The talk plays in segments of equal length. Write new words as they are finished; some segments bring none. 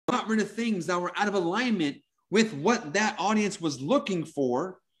rid of things that were out of alignment with what that audience was looking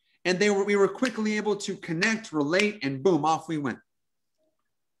for. And we were quickly able to connect, relate, and boom, off we went.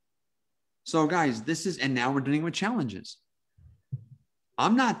 So guys, and now we're dealing with challenges.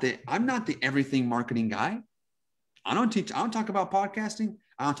 I'm not the everything marketing guy. I don't talk about podcasting.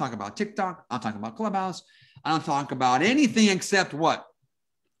 I don't talk about TikTok. I don't talk about Clubhouse. I don't talk about anything except what?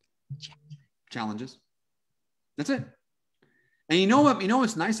 Challenges. That's it. And you know what? You know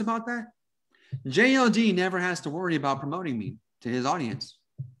what's nice about that? JLD never has to worry about promoting me to his audience.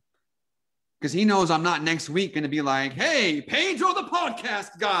 Because he knows I'm not next week going to be like, hey, Pedro the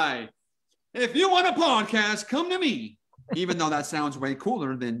podcast guy, if you want a podcast, come to me. Even though that sounds way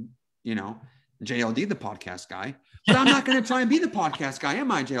cooler than, JLD the podcast guy. But I'm not going to try and be the podcast guy,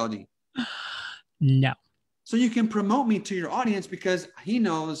 am I, JLD? No. So you can promote me to your audience because he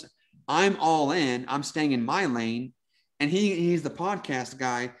knows I'm all in. I'm staying in my lane. And he's the podcast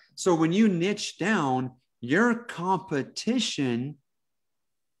guy. So when you niche down, your competition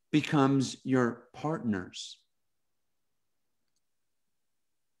becomes your partners.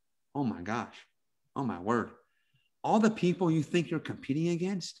 Oh my gosh. Oh my word. All the people you think you're competing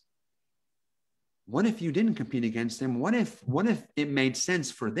against, what if you didn't compete against them? What if it made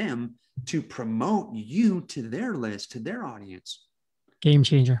sense for them to promote you to their list, to their audience? Game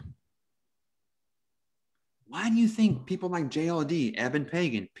changer. Why do you think people like JLD, Evan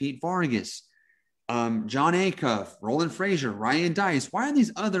Pagan, Pete Vargas, John Acuff, Roland Frazier, Ryan Dice, why are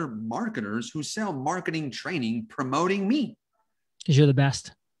these other marketers who sell marketing training promoting me? Because you're the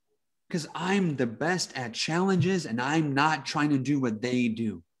best. Because I'm the best at challenges and I'm not trying to do what they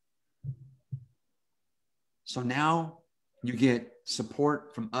do. So now you get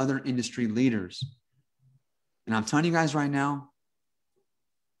support from other industry leaders. And I'm telling you guys right now,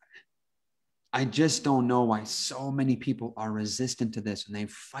 I just don't know why so many people are resistant to this and they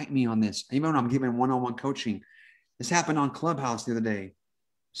fight me on this. Even when I'm giving one-on-one coaching, this happened on Clubhouse the other day.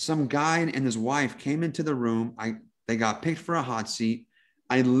 Some guy and his wife came into the room. They got picked for a hot seat.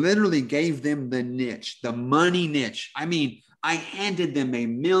 I literally gave them the niche, the money niche. I mean, I handed them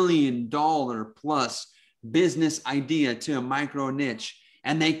 $1 million plus business idea to a micro niche,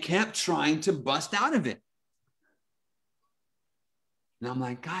 and they kept trying to bust out of it. And I'm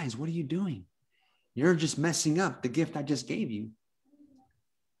like, guys, what are you doing? You're just messing up the gift I just gave you.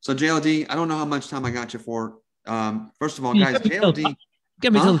 So JLD, I don't know how much time I got you for. First of all, guys, JLD.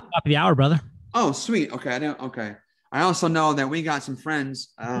 Get me to the top of the hour, brother. Oh, sweet. Okay. I also know that we got some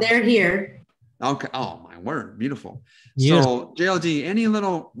friends. They're here. Okay. Oh, my word. Beautiful. So JLD, any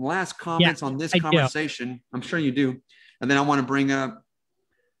little last comments on this conversation? I'm sure you do. And then I want to bring up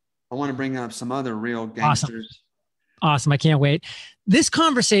some other real gangsters. Awesome. I can't wait. This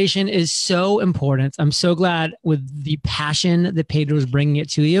conversation is so important. I'm so glad with the passion that Pedro is bringing it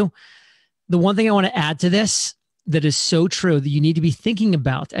to you. The one thing I want to add to this that is so true that you need to be thinking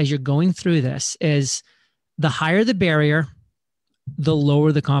about as you're going through this is the higher the barrier, the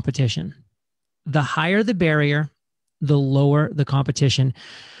lower the competition. The higher the barrier, the lower the competition.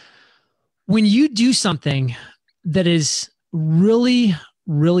 When you do something that is really,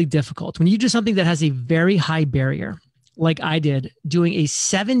 really difficult, when you do something that has a very high barrier, like I did, doing a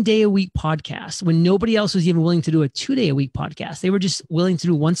 7-day-a-week podcast when nobody else was even willing to do a 2-day-a-week podcast. They were just willing to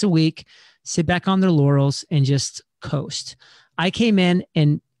do once a week, sit back on their laurels and just coast. I came in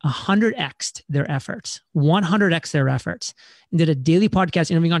and 100x'd their efforts, 100x their efforts, and did a daily podcast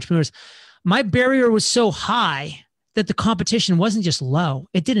interviewing entrepreneurs. My barrier was so high that the competition wasn't just low.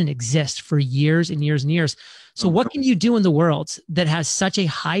 It didn't exist for years and years and years. So what can you do in the world that has such a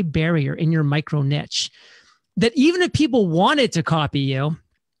high barrier in your micro niche that even if people wanted to copy you,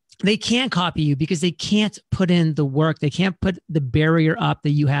 they can't copy you because they can't put in the work. They can't put the barrier up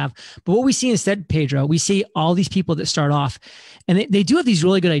that you have. But what we see instead, Pedro, we see all these people that start off and they do have these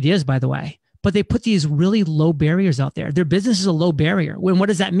really good ideas, by the way, but they put these really low barriers out there. Their business is a low barrier. What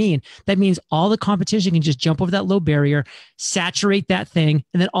does that mean? That means all the competition can just jump over that low barrier, saturate that thing,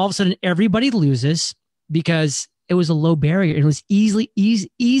 and then all of a sudden everybody loses because it was a low barrier. It was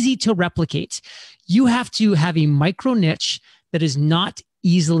easy to replicate. You have to have a micro niche that is not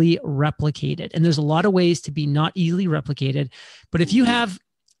easily replicated. And there's a lot of ways to be not easily replicated. But if you have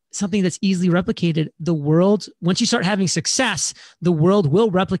something that's easily replicated, the world, once you start having success, the world will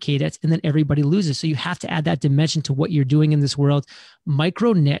replicate it and then everybody loses. So you have to add that dimension to what you're doing in this world,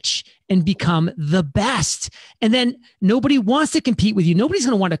 micro niche, and become the best. And then nobody wants to compete with you. Nobody's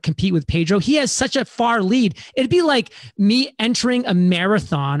going to want to compete with Pedro. He has such a far lead. It'd be like me entering a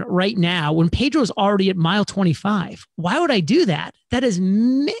marathon right now when Pedro's already at mile 25. Why would I do that? That is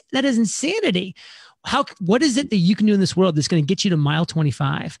insanity. what is it that you can do in this world that's going to get you to mile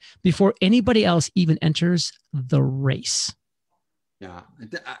 25 before anybody else even enters the race? Yeah.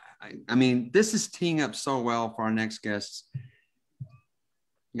 I mean, this is teeing up so well for our next guests.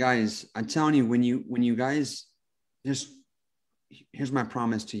 Guys, I'm telling you, when you guys just, here's my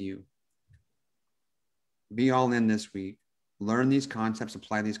promise to you. Be all in this week. Learn these concepts,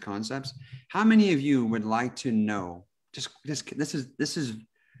 apply these concepts. How many of you would like to know, this is,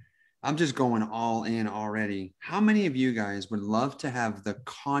 I'm just going all in already. How many of you guys would love to have the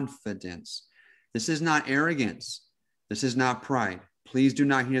confidence? This is not arrogance. This is not pride. Please do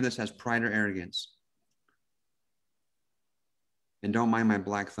not hear this as pride or arrogance. And don't mind my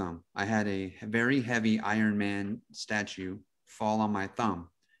black thumb. I had a very heavy Iron Man statue fall on my thumb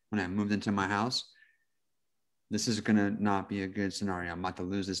when I moved into my house. This is going to not be a good scenario. I'm about to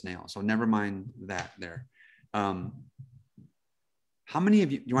lose this nail. So never mind that there. How many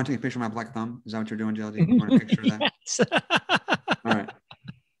of you, you want to take a picture of my black thumb? Is that what you're doing, JLD? You want a picture of that? Yes. All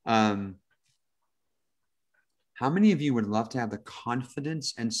right. How many of you would love to have the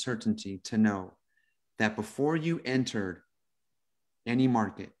confidence and certainty to know that before you entered any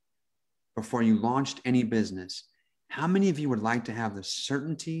market, before you launched any business, how many of you would like to have the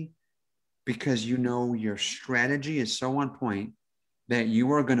certainty, because you know your strategy is so on point, that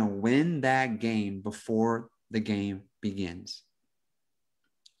you are going to win that game before the game begins?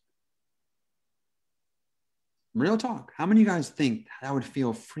 Real talk. How many of you guys think that would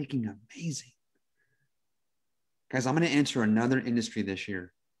feel freaking amazing? Guys, I'm going to enter another industry this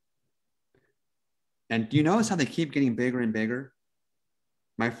year. And do you notice how they keep getting bigger and bigger?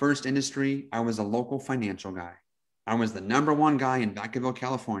 My first industry, I was a local financial guy. I was the #1 guy in Vacaville,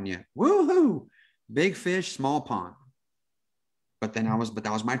 California. Woohoo! Big fish, small pond. But that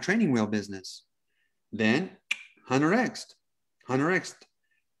was my training wheel business. Then 100X'd.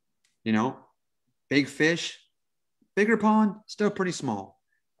 You know, big fish, bigger pond, still pretty small.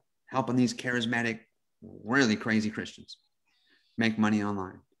 Helping these charismatic, really crazy Christians make money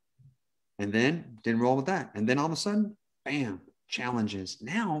online. And then didn't roll with that. And then all of a sudden, bam, challenges.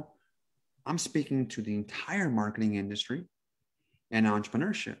 Now I'm speaking to the entire marketing industry and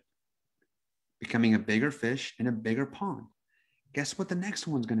entrepreneurship, becoming a bigger fish in a bigger pond. Guess what the next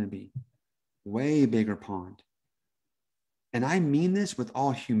one's going to be? Way bigger pond. And I mean this with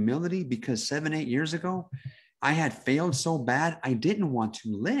all humility, because 7-8 years ago, I had failed so bad, I didn't want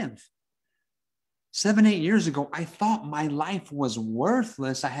to live. 7-8 years ago, I thought my life was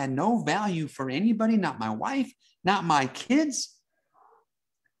worthless. I had no value for anybody, not my wife, not my kids.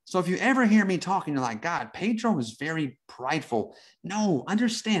 So if you ever hear me talking, you're like, God, Pedro is very prideful. No,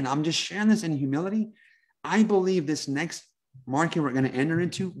 understand, I'm just sharing this in humility. I believe this next market we're going to enter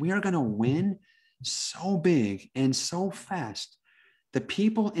into, we are going to win so big and so fast. The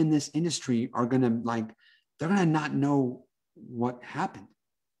people in this industry are going to they're going to not know what happened.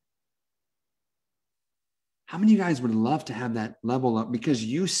 How many of you guys would love to have that level up, because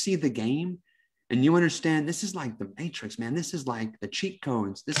you see the game and you understand this is like the Matrix, man. This is like the cheat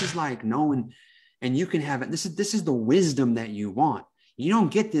codes. This is like knowing, and you can have it. This is the wisdom that you want. You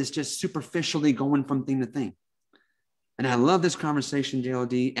don't get this just superficially going from thing to thing. And I love this conversation,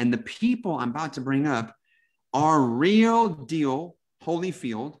 JLD. And the people I'm about to bring up are real deal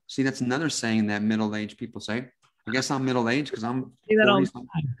Holyfield. See, that's another saying that middle-aged people say. I guess I'm middle-aged because I'm 40.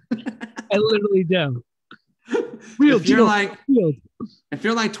 I literally do. Real if you're deal. If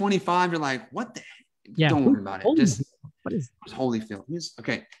you're like 25, you're like, what the heck? Yeah. Don't worry about it. Just what is Holyfield?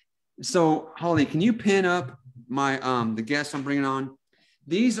 Okay. So Holly, can you pin up my the guests I'm bringing on?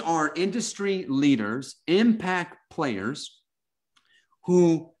 These are industry leaders, impact players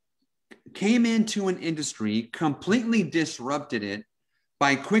who came into an industry, completely disrupted it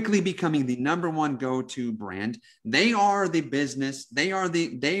by quickly becoming the #1 go-to brand. They are the business. They are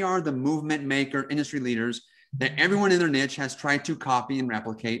the movement maker, industry leaders that everyone in their niche has tried to copy and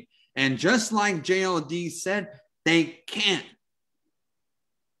replicate. And just like JLD said, they can't.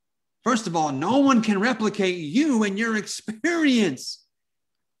 First of all, no one can replicate you and your experience.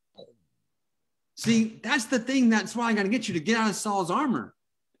 See, that's the thing. That's why I got to get you to get out of Saul's armor.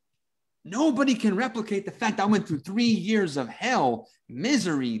 Nobody can replicate the fact I went through 3 years of hell,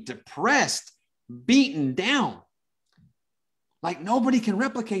 misery, depressed, beaten down. Like, nobody can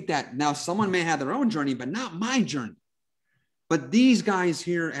replicate that. Now, someone may have their own journey, but not my journey. But these guys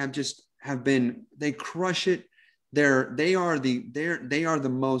here they crush it. They are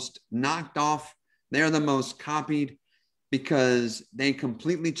the most knocked off. They are the most copied, because they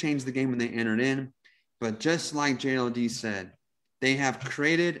completely changed the game when they entered in. But just like JLD said, they have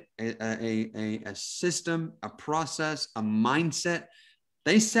created a system, a process, a mindset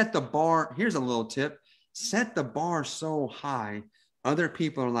They set the bar. Here's a little tip. Set the bar so high. Other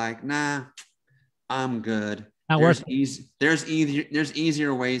people are like, nah, I'm good. There's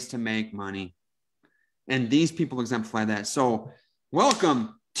easier ways to make money. And these people exemplify that. So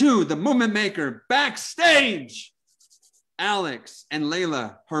welcome to the Movement Maker Backstage. Alex and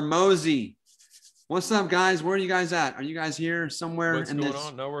Layla Hermosi. What's up, guys? Where are you guys at? Are you guys here somewhere? What's going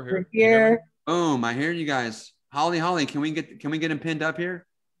on? No, we're here. We're here. Boom! I hear you guys. Holly, can we get him pinned up here?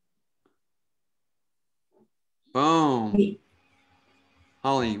 Boom.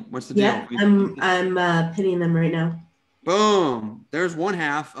 Holly, what's the deal? Yeah, I'm pinning them right now. Boom! There's one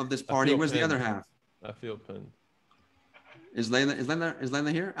half of this party. Where's the other half? I feel pinned. Is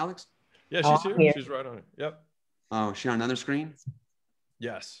Layla here, Alex? Yeah, she's here. Here. She's right on it. Yep. Oh, she on another screen?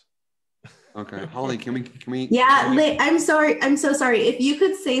 Yes. Okay, Holly, can we? Yeah, I'm sorry. I'm so sorry. If you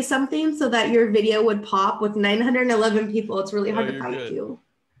could say something so that your video would pop with 911 people, it's really hard to find you.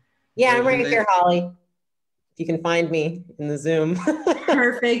 Yeah, I'm right here, Holly. If you can find me in the Zoom.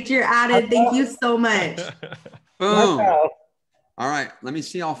 Perfect. You're added. Thank you so much. Boom. All right, let me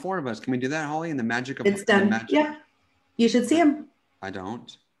see all four of us. Can we do that, Holly? And the magic of it's done. Yeah, you should see him. I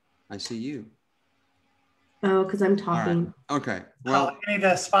don't. I see you. Oh, because I'm talking. Right. Okay. Well, I need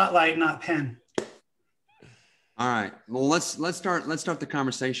a spotlight, not pen. All right. Well, let's start the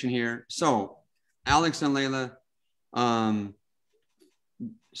conversation here. So, Alex and Layla,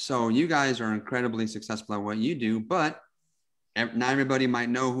 so you guys are incredibly successful at what you do, but not everybody might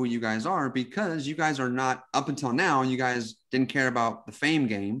know who you guys are because you guys are not, up until now, you guys didn't care about the fame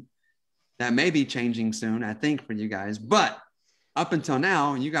game. That may be changing soon, I think, for you guys. But up until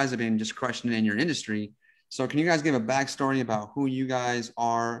now, you guys have been just crushing it in your industry. So can you guys give a backstory about who you guys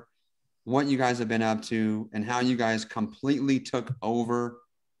are, what you guys have been up to, and how you guys completely took over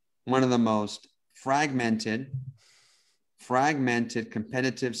one of the most fragmented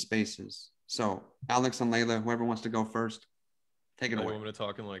competitive spaces? So Alex and Layla, whoever wants to go first, take it away. You want me to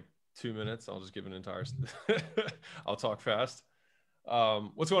talk in like 2 minutes? I'll just give an entire, I'll talk fast.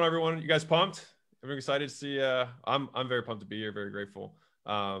 What's going on, everyone? You guys pumped? Everyone excited to see, I'm very pumped to be here, very grateful.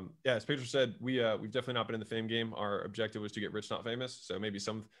 Yeah, as Pedro said, we've definitely not been in the fame game. Our objective was to get rich, not famous. So maybe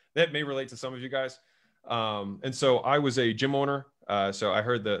that may relate to some of you guys. And so I was a gym owner. So I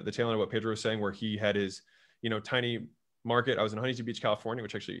heard the tail end of what Pedro was saying, where he had his, tiny market. I was in Huntington Beach, California,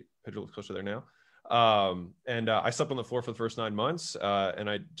 which actually Pedro lives closer there now. And I slept on the floor for the first 9 months. And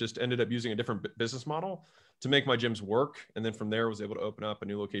I just ended up using a different business model to make my gyms work. And then from there, I was able to open up a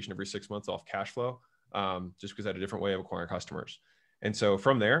new location every 6 months off cash flow, just because I had a different way of acquiring customers. And so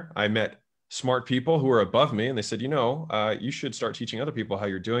from there, I met smart people who were above me, and they said, you should start teaching other people how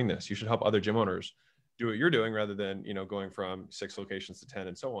you're doing this. You should help other gym owners do what you're doing rather than, going from 6 locations to 10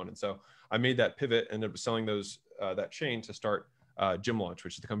 and so on. And so I made that pivot and ended up selling that chain to start Gym Launch,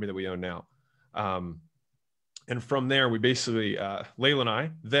 which is the company that we own now. And from there, we basically, Layla and I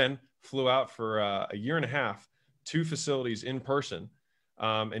then flew out for a year and a half, 2 facilities in person,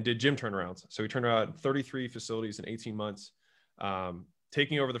 and did gym turnarounds. So we turned around 33 facilities in 18 months.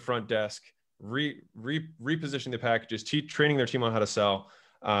 Taking over the front desk, repositioning the packages, training their team on how to sell,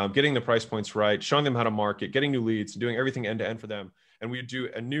 getting the price points right, showing them how to market, getting new leads, doing everything end to end for them. And we'd do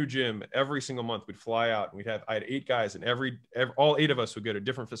a new gym every single month. We'd fly out and I had 8 guys, and all 8 of us would go to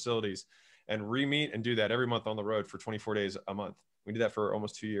different facilities and re-meet and do that every month on the road for 24 days a month. We did that for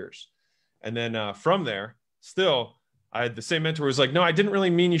almost 2 years. And then from there, still, I had the same mentor who was like, no, I didn't really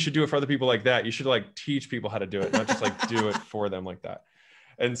mean you should do it for other people like that. You should teach people how to do it, not just do it for them like that.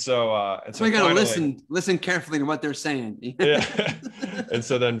 And so you got to listen carefully to what they're saying. Yeah. And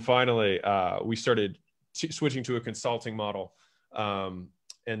so then finally we started switching to a consulting model. And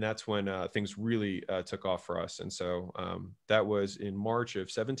that's when things really took off for us. And so that was in March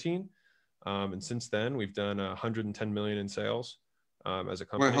of 17. And since then we've done 110 million in sales as a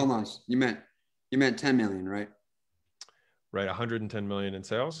company. Wait, hold on. You meant 10 million, right? Right, 110 million in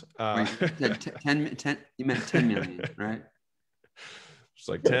sales. Wait, 10, you meant 10 million, right? Just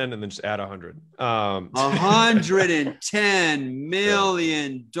like 10 and then just add 100. $110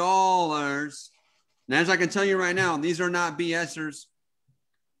 million. And as I can tell you right now, these are not BSers.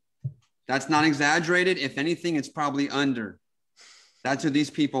 That's not exaggerated. If anything, it's probably under. That's who these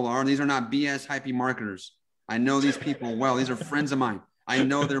people are. These are not BS hypey marketers. I know these people well. These are friends of mine. I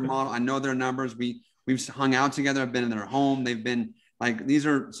know their model. I know their numbers. We've hung out together. I've been in their home. They've been these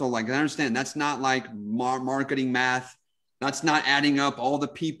are, so I understand that's not marketing math. That's not adding up all the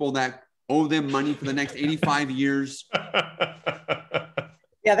people that owe them money for the next 85 years.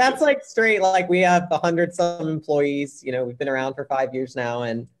 Yeah, that's straight. We have 100 some employees. We've been around for 5 years now,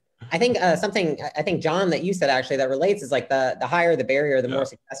 and I think I think, John, that you said actually that relates is like the higher the barrier, the more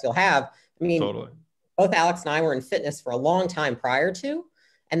success you'll have. I mean, totally. Both Alex and I were in fitness for a long time prior to,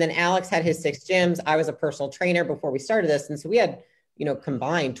 and then Alex had his 6 gyms. I was a personal trainer before we started this. And so we had,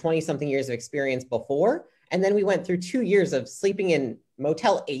 combined 20 something years of experience before. And then we went through 2 years of sleeping in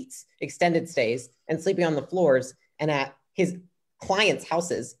Motel 8s, extended stays, and sleeping on the floors and at his clients'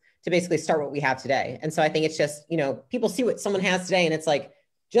 houses to basically start what we have today. And so I think it's just, people see what someone has today, and it's like,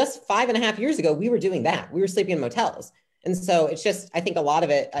 just 5.5 years ago, we were doing that. We were sleeping in motels. And so it's just, I think a lot of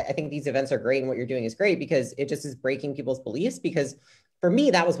it, I think these events are great and what you're doing is great because it just is breaking people's beliefs. Because for me,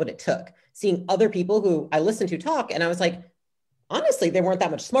 that was what it took. Seeing other people who I listened to talk, and I was like, honestly, they weren't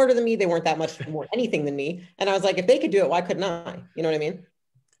that much smarter than me. They weren't that much more anything than me. And I was like, if they could do it, why couldn't I? You know what I mean?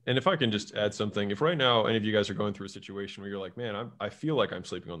 And if I can just add something, if right now any of you guys are going through a situation where you're like, man, I feel like I'm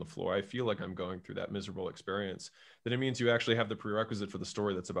sleeping on the floor, I feel like I'm going through that miserable experience, then it means you actually have the prerequisite for the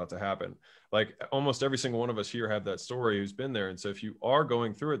story that's about to happen. Like almost every single one of us here have that story who's been there. And so if you are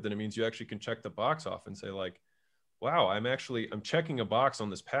going through it, then it means you actually can check the box off and say like, wow, I'm checking a box on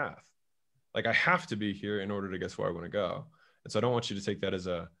this path. Like I have to be here in order to get where I want to go. And so I don't want you to take that as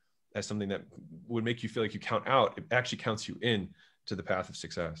something that would make you feel like you count out. It actually counts you in to the path of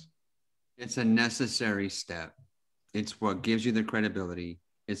success. It's a necessary step. It's what gives you the credibility.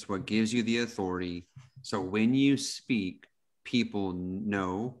 It's what gives you the authority. So when you speak, people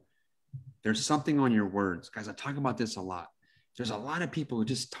know there's something on your words. Guys, I talk about this a lot. There's a lot of people who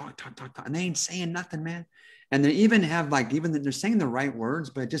just talk, and they ain't saying nothing, man. And they even have they're saying the right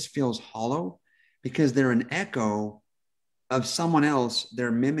words, but it just feels hollow because they're an echo of someone else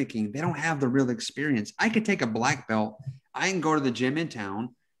they're mimicking. They don't have the real experience. I could take a black belt. I can go to the gym in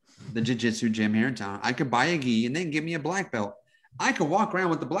town, the jiu-jitsu gym here in town. I could buy a gi and then give me a black belt. I could walk around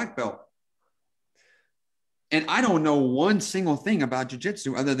with the black belt. And I don't know one single thing about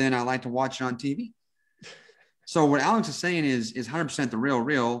jiu-jitsu other than I like to watch it on TV. So what Alex is saying is 100% the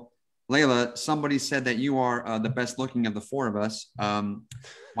real. Layla, somebody said that you are the best looking of the 4 of us.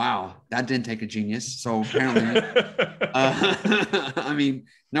 Wow, that didn't take a genius. So apparently, I mean,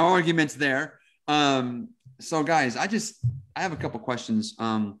 no arguments there. So guys, I have a couple questions.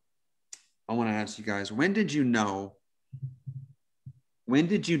 I want to ask you guys, when did you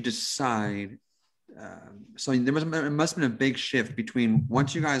decide? So it must have been a big shift between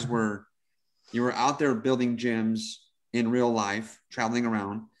once you were out there building gyms in real life, traveling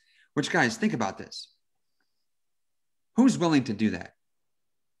around, which guys, think about this. Who's willing to do that?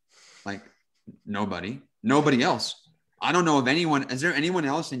 Like nobody else. I don't know of anyone. Is there anyone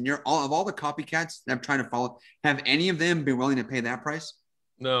else of all the copycats that I'm trying to follow? Have any of them been willing to pay that price?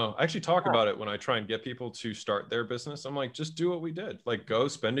 No, I actually talk about it when I try and get people to start their business. I'm like, just do what we did. Like go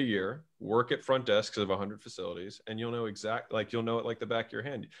spend a year, work at front desks of 100 facilities, and you'll know you'll know it like the back of your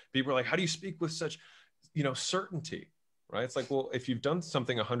hand. People are like, how do you speak with such, certainty, right? It's like, well, if you've done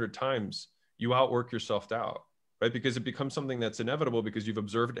something 100 times, you outwork yourself out, right? Because it becomes something that's inevitable because you've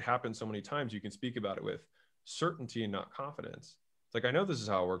observed it happen so many times, you can speak about it with certainty and not confidence. It's like, I know this is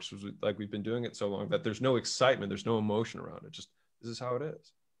how it works. Like we've been doing it so long that there's no excitement, there's no emotion around it. Just this is how it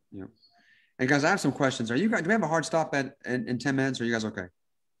is. Yeah. And guys, I have some questions. Do we have a hard stop in 10 minutes? Or are you guys okay?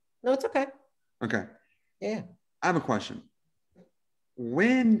 No, it's okay. Okay. Yeah. I have a question.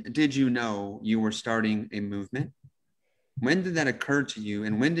 When did you know you were starting a movement? When did that occur to you?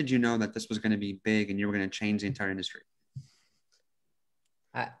 And when did you know that this was going to be big and you were going to change the entire industry?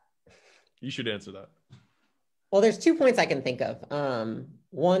 You should answer that. Well, there's 2 points I can think of.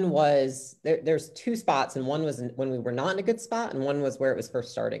 One was there's 2 spots, and one was when we were not in a good spot, and one was where it was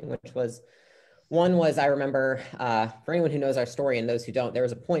first starting, one was I remember, for anyone who knows our story and those who don't, there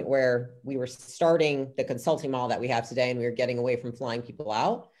was a point where we were starting the consulting model that we have today, and we were getting away from flying people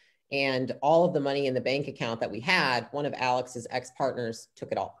out. And all of the money in the bank account that we had, one of Alex's ex-partners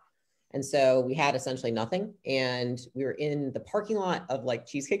took it all. And so we had essentially nothing. And we were in the parking lot of like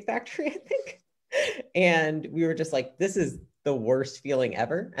Cheesecake Factory, I think. And we were just like, this is the worst feeling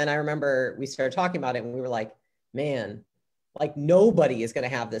ever. And I remember we started talking about it and we were like, man, like nobody is going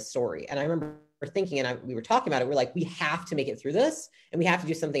to have this story. And I remember thinking, and we were talking about it, we're like, we have to make it through this and we have to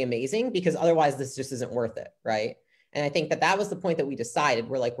do something amazing because otherwise this just isn't worth it. Right. And I think that was the point that we decided.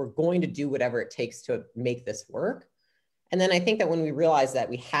 We're like, we're going to do whatever it takes to make this work. And then I think that when we realized that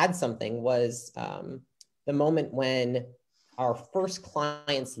we had something was the moment when our first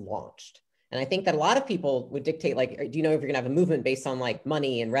clients launched. And I think that a lot of people would dictate, like, do you know if you're gonna have a movement based on like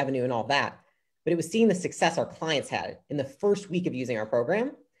money and revenue and all that? But it was seeing the success our clients had in the first week of using our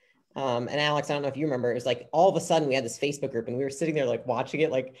program. And Alex, I don't know if you remember, it was like all of a sudden we had this Facebook group and we were sitting there like watching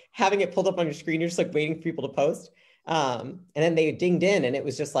it, like having it pulled up on your screen. You're just like waiting for people to post. And then they dinged in and it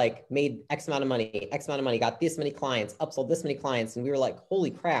was just like made X amount of money, got this many clients, upsold this many clients. And we were like,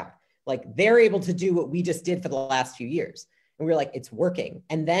 holy crap, like they're able to do what we just did for the last few years. And we were like, it's working.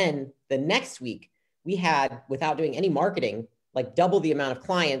 And then the next week we had, without doing any marketing, like double the amount of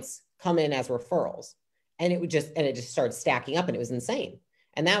clients come in as referrals. And it just started stacking up and it was insane.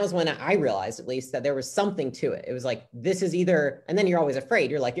 And that was when I realized, at least, that there was something to it. It was like, this is either, and then you're always afraid.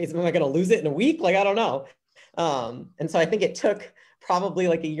 You're like, am I going to lose it in a week? Like, I don't know. And so I think it took probably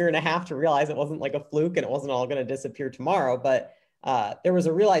like a year and a half to realize it wasn't like a fluke and it wasn't all going to disappear tomorrow. But there was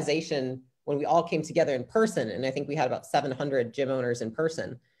a realization when we all came together in person. And I think we had about 700 gym owners in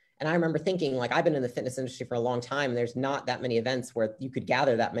person. And I remember thinking, like, I've been in the fitness industry for a long time. And there's not that many events where you could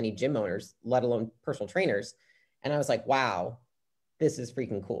gather that many gym owners, let alone personal trainers. And I was like, wow, this is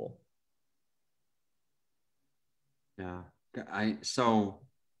freaking cool. Yeah. So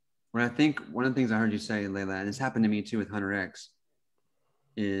when I think one of the things I heard you say, Layla, and it's happened to me too with Hunter X,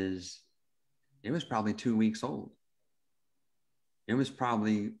 is it was probably 2 weeks old. It was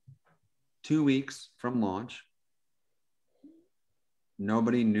probably 2 weeks from launch.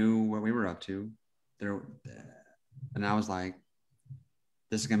 Nobody knew what we were up to. And I was like,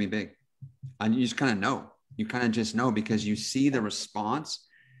 this is going to be big. And you just kind of know. You kind of just know because you see the response.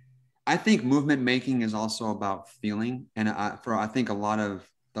 I think movement making is also about feeling. And I think a lot of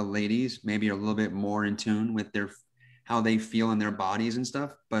the ladies maybe are a little bit more in tune with how they feel in their bodies and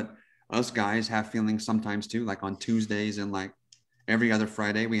stuff. But us guys have feelings sometimes too, like on Tuesdays and like every other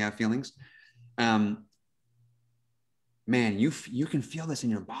Friday we have feelings. Man, you can feel this in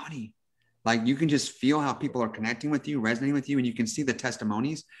your body. Like you can just feel how people are connecting with you, resonating with you, and you can see the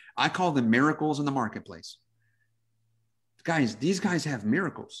testimonies. I call them miracles in the marketplace. Guys, these guys have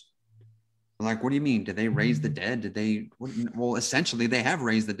miracles. Like, what do you mean? Did they raise the dead? Well, essentially they have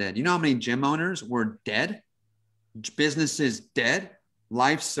raised the dead. You know how many gym owners were dead? Businesses dead,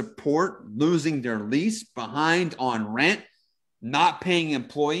 life support, losing their lease, behind on rent, not paying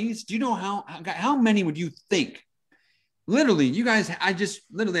employees. Do you know how many would you think? Literally, you guys,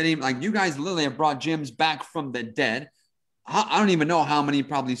 you guys literally have brought gyms back from the dead. I don't even know how many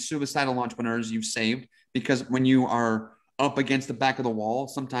probably suicidal entrepreneurs you've saved, because when you are up against the back of the wall,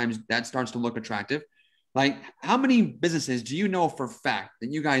 sometimes that starts to look attractive. Like, how many businesses do you know for a fact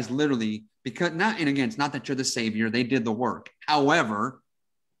that you guys literally, because it's not that you're the savior, they did the work. However,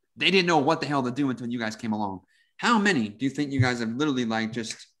 they didn't know what the hell to do until you guys came along. How many do you think you guys have literally like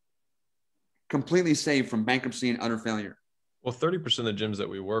just completely saved from bankruptcy and utter failure? Well, 30% of the gyms that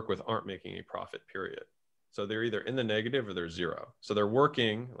we work with aren't making a profit, period. So they're either in the negative or they're zero. So they're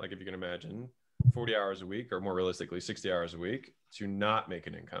working, like if you can imagine, 40 hours a week, or more realistically, 60 hours a week to not make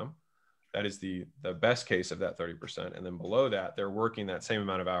an income. That is the best case of that 30%. And then below that, they're working that same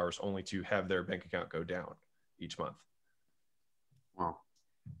amount of hours only to have their bank account go down each month. Wow.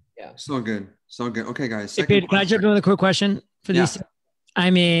 Yeah. So good. So good. Okay, guys. Hey, Pete, can I jump in with a quick question for these? I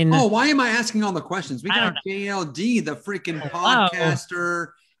mean, why am I asking all the questions? We got JLD, the freaking podcaster,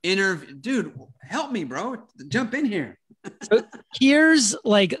 interview. Dude, help me, bro. Jump in here. So here's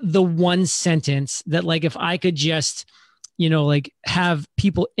like the one sentence that, like, if I could just, like have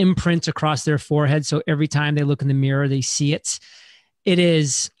people imprint across their forehead, so every time they look in the mirror, they see it. It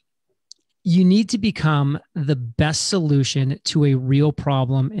is, you need to become the best solution to a real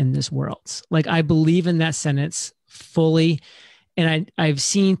problem in this world. Like, I believe in that sentence fully. And I've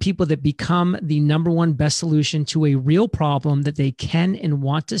seen people that become the number one best solution to a real problem that they can and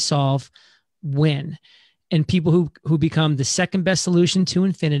want to solve win. And people who become the second best solution to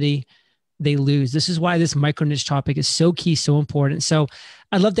infinity, they lose. This is why this micro niche topic is so key, so important. So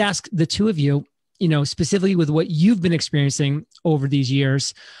I'd love to ask the two of you, specifically with what you've been experiencing over these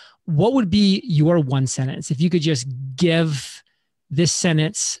years, what would be your one sentence? If you could just give this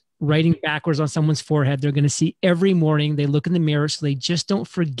sentence writing backwards on someone's forehead, they're going to see every morning. They look in the mirror so they just don't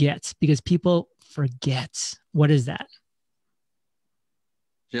forget, because people forget. What is that?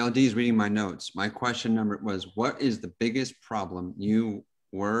 JLD is reading my notes. My question number was, what is the biggest problem you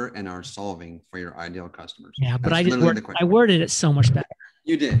were and are solving for your ideal customers? Yeah, but I worded it so much better.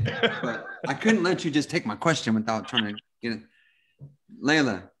 You did, but I couldn't let you just take my question without trying to get it.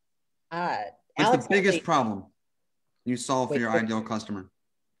 Layla, what's the biggest problem you solve for your ideal customer?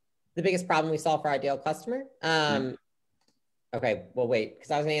 The biggest problem we solve for our ideal customer? Okay, well, wait, because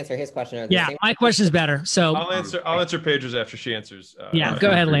I was going to answer his question. Yeah, my question is better. So I'll answer Pedro's after she answers. Go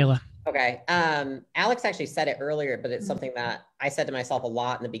ahead, Layla. Okay. Alex actually said it earlier, but it's something that I said to myself a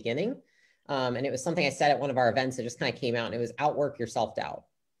lot in the beginning. And it was something I said at one of our events that just kind of came out, and it was outwork your self-doubt.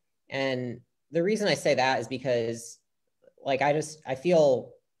 And the reason I say that is because, like, I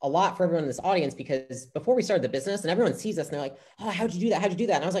feel a lot for everyone in this audience, because before we started the business and everyone sees us and they're like, oh, how'd you do that? How'd you do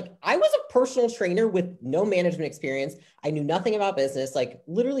that? And I was like, I was a personal trainer with no management experience. I knew nothing about business, like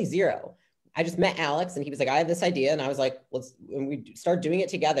literally zero. I just met Alex and he was like, I have this idea. And I was like, and we started doing it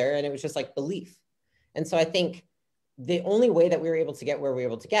together. And it was just like belief. And so I think the only way that we were able to get where we were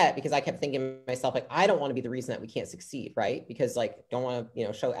able to get, because I kept thinking to myself, like, I don't want to be the reason that we can't succeed, right? Because like, don't want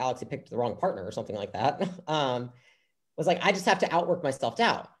to, show Alex he picked the wrong partner or something like that. Was like, I just have to outwork my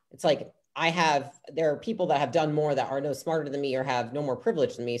self-doubt. It's like, there are people that have done more that are no smarter than me or have no more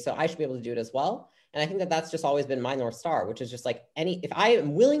privilege than me. So I should be able to do it as well. And I think that that's just always been my North Star, which is just like if I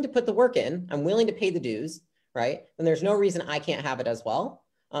am willing to put the work in, I'm willing to pay the dues, right? Then there's no reason I can't have it as well.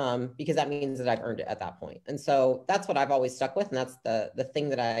 Because that means that I've earned it at that point. And so that's what I've always stuck with. And that's the thing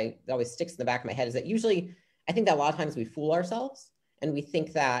that always sticks in the back of my head, is that usually I think that a lot of times we fool ourselves and we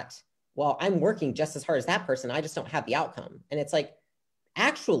think that, well, I'm working just as hard as that person, I just don't have the outcome. And it's like,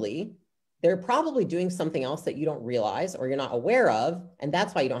 actually, they're probably doing something else that you don't realize or you're not aware of. And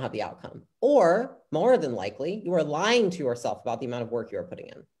that's why you don't have the outcome. Or more than likely, you are lying to yourself about the amount of work you are putting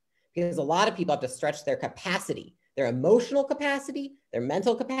in. Because a lot of people have to stretch their capacity, their emotional capacity, their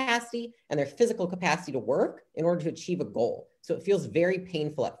mental capacity, and their physical capacity to work in order to achieve a goal. So it feels very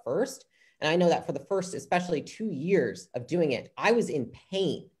painful at first. And I know that for the first, especially 2 years of doing it, I was in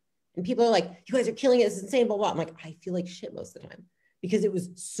pain. And people are like, you guys are killing it. It's insane, blah, blah. I'm like, I feel like shit most of the time, because it was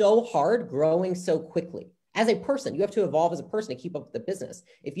so hard growing so quickly. As a person, you have to evolve as a person to keep up with the business.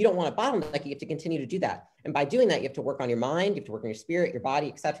 If you don't want to bottleneck, you have to continue to do that. And by doing that, you have to work on your mind, you have to work on your spirit, your body,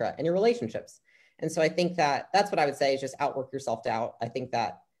 et cetera, and your relationships. And so I think that that's what I would say, is just outwork your self-doubt. I think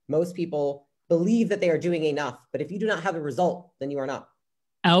that most people believe that they are doing enough, but if you do not have a result, then you are not.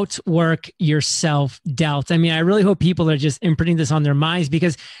 Outwork your self-doubt. I mean, I really hope people are just imprinting this on their minds,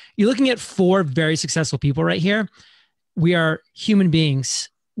 because you're looking at 4 very successful people right here. We are human beings.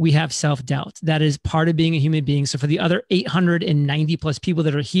 We have self-doubt. That is part of being a human being. So for the other 890 plus people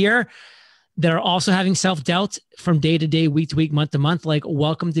that are here that are also having self-doubt from day to day, week to week, month to month, like,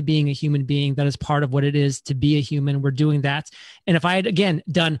 welcome to being a human being. That is part of what it is to be a human. We're doing that. And if I had, again,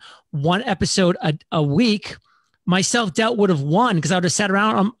 done 1 episode a week, my self-doubt would have won, because I would have sat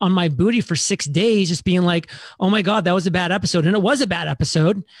around on my booty for 6 days just being like, oh my God, that was a bad episode. And it was a bad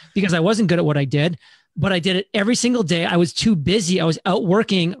episode because I wasn't good at what I did, but I did it every single day. I was too busy. I was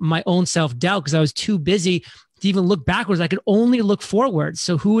outworking my own self-doubt because I was too busy to even look backwards. I could only look forward.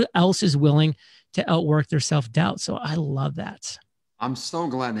 So who else is willing to outwork their self-doubt? So I love that. I'm so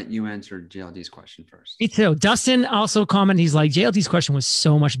glad that you answered JLD's question first. Me too. Dustin also commented, he's like, JLD's question was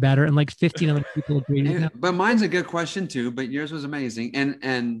so much better. And like 15 other people agreed with that. But mine's a good question too, but yours was amazing.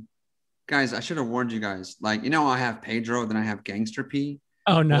 And guys, I should have warned you guys. Like, I have Pedro, then I have Gangster P.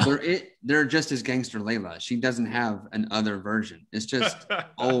 Oh no. Well, they're just as Gangster Layla. She doesn't have an other version. It's just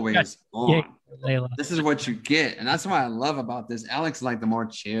always on. Layla. This is what you get. And that's what I love about this. Alex is like the more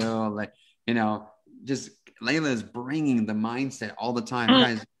chill, like, just Layla is bringing the mindset all the time.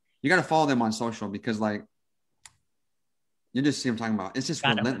 Guys, you got to follow them on social, because like, you just see what I'm talking about. It's just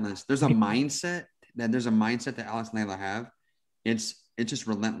relentless. There's a mindset that Alex and Layla have. It's just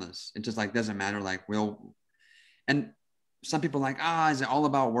relentless. It just like doesn't matter. Like and some people are like, is it all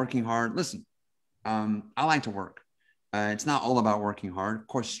about working hard? Listen, I like to work. It's not all about working hard. Of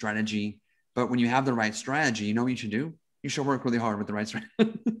course, strategy. But when you have the right strategy, you know what you should do? You should work really hard with the right strategy.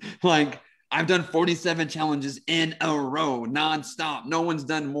 Like, I've done 47 challenges in a row, nonstop. No one's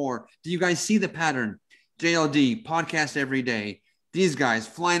done more. Do you guys see the pattern? JLD, podcast every day. These guys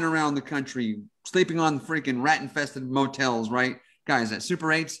flying around the country, sleeping on freaking rat-infested motels, right? Guys, at Super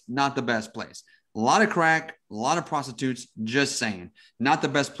 8's, not the best place. A lot of crack, a lot of prostitutes, just saying. Not the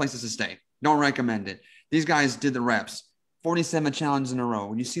best places to stay. Don't recommend it. These guys did the reps. 47 challenges in a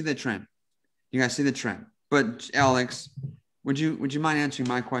row. You see the trend. You guys see the trend. But Alex, would you mind answering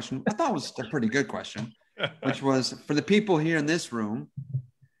my question? I thought it was a pretty good question, which was, for the people here in this room,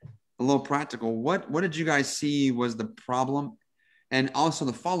 a little practical. What did you guys see was the problem? And also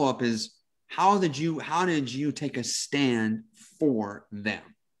the follow-up is, how did you take a stand for them?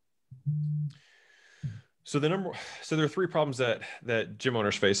 So there are 3 problems that gym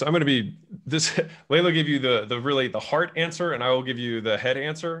owners face. So I'm going to be this. Layla gave you the heart answer, and I will give you the head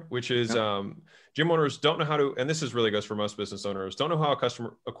answer, which is gym owners don't know how to, and this really goes for most business owners, don't know how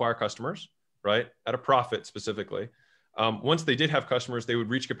acquire customers, right? At a profit specifically. Once they did have customers, they would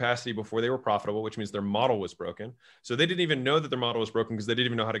reach capacity before they were profitable, which means their model was broken. So they didn't even know that their model was broken because they didn't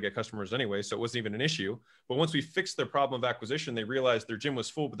even know how to get customers anyway. So it wasn't even an issue. But once we fixed their problem of acquisition, they realized their gym was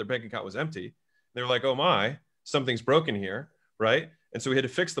full, but their bank account was empty. They were like, oh my, something's broken here, right? And so we had to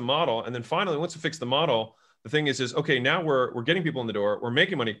fix the model. And then finally, once we fixed the model, The thing is okay, now we're getting people in the door, we're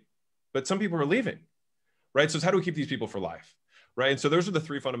making money, but some people are leaving, right? So it's how do we keep these people for life? Right. And so those are the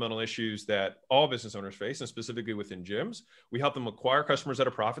three fundamental issues that all business owners face, and specifically within gyms. We help them acquire customers at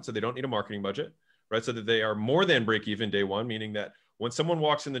a profit so they don't need a marketing budget, right? So that they are more than break even day one, meaning that when someone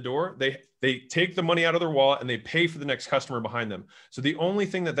walks in the door, they take the money out of their wallet and they pay for the next customer behind them. So the only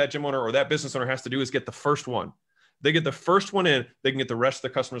thing that gym owner or that business owner has to do is get the first one. They get the first one in, they can get the rest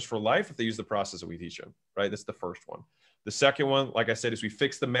of the customers for life if they use the process that we teach them, right? That's the first one. The second one, like I said, is we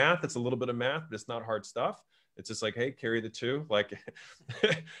fix the math. It's a little bit of math, but it's not hard stuff. It's just like, hey, carry the two. Like,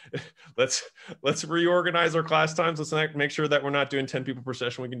 let's reorganize our class times. Let's make sure that we're not doing 10 people per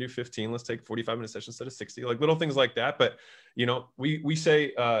session. We can do 15. Let's take 45-minute sessions instead of 60. Like little things like that. But we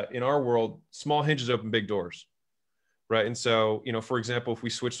say in our world, small hinges open big doors, right? And so for example, if we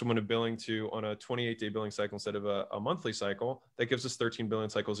switch someone to billing on a 28-day billing cycle instead of a monthly cycle, that gives us 13 billing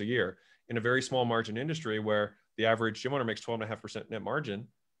cycles a year in a very small margin industry where the average gym owner makes 12.5% net margin.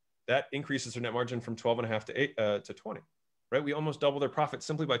 That increases their net margin from 12.5 to 20, right? We almost double their profit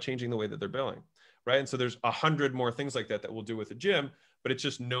simply by changing the way that they're billing, right? And so there's 100 more things like that we'll do with the gym, but it's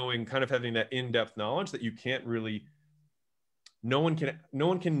just knowing, kind of having that in-depth knowledge that you can't really, no one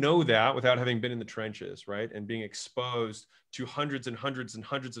can know that without having been in the trenches, right? And being exposed to hundreds and hundreds and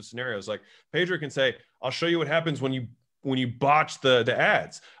hundreds of scenarios. Like Pedro can say, I'll show you what happens when you botch the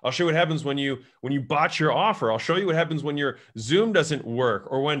ads. I'll show you what happens when you botch your offer. I'll show you what happens when your Zoom doesn't work,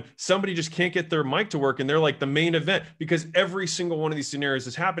 or when somebody just can't get their mic to work and they're like the main event, because every single one of these scenarios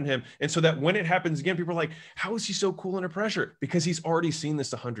has happened to him. And so that when it happens again, people are like, how is he so cool under pressure? Because he's already seen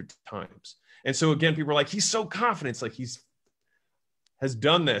this 100 times. And so again, people are like, he's so confident. It's like has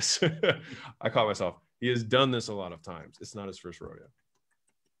done this. I caught myself. He has done this a lot of times. It's not his first rodeo.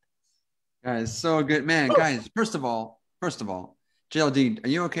 Guys, so good, man. Guys, first of all, JLD, are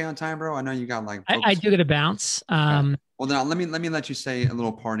you okay on time, bro? I know you got like. I do get a bounce. Okay. Well, then let me let you say a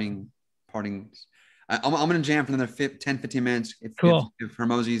little parting. I'm going to jam for another 10, 15 minutes. Cool. If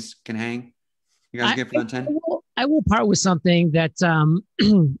Hermosis can hang, you guys get for that 10. I will part with something that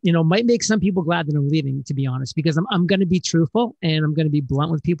might make some people glad that I'm leaving, to be honest, because I'm going to be truthful and I'm going to be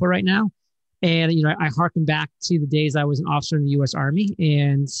blunt with people right now. And, I harken back to the days I was an officer in the U.S. Army.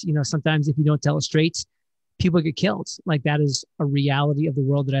 And, sometimes if you don't tell it straight, people get killed. Like that is a reality of the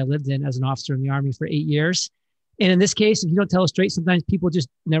world that I lived in as an officer in the Army for 8 years. And in this case, if you don't tell it straight, sometimes people just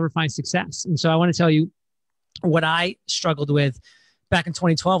never find success. And so I want to tell you what I struggled with back in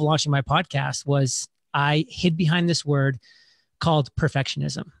 2012, launching my podcast, was I hid behind this word called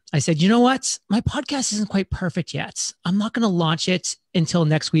perfectionism. I said, you know what? My podcast isn't quite perfect yet. I'm not going to launch it until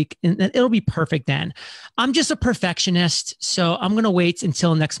next week, and it'll be perfect then. I'm just a perfectionist. So I'm going to wait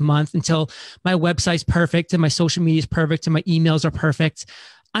until next month, until my website's perfect and my social media is perfect and my emails are perfect.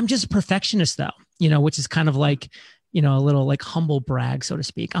 I'm just a perfectionist though, which is kind of like, a little like humble brag, so to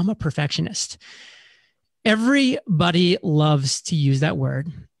speak. I'm a perfectionist. Everybody loves to use that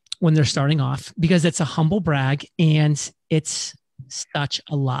word when they're starting off because it's a humble brag and it's such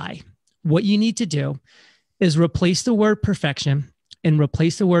a lie. What you need to do is replace the word perfection and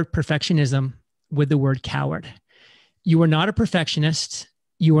replace the word perfectionism with the word coward. You are not a perfectionist.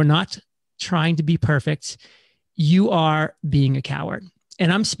 You are not trying to be perfect. You are being a coward.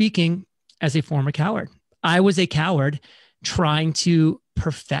 And I'm speaking as a former coward. I was a coward trying to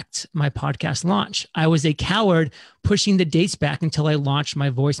perfect my podcast launch. I was a coward pushing the dates back until I launched my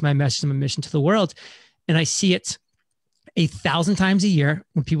voice, my message, and my mission to the world. And I see it 1,000 times a year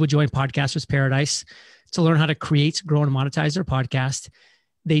when people join Podcasters Paradise to learn how to create, grow, and monetize their podcast.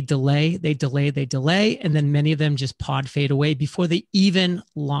 They delay. And then many of them just pod fade away before they even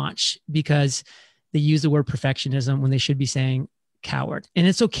launch because they use the word perfectionism when they should be saying coward. And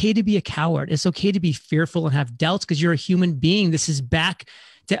it's okay to be a coward. It's okay to be fearful and have doubts because you're a human being. This is back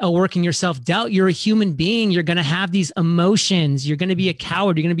to outworking your self-doubt. You're a human being. You're going to have these emotions. You're going to be a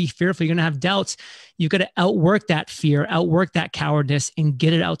coward. You're going to be fearful. You're going to have doubts. You've got to outwork that fear, outwork that cowardness, and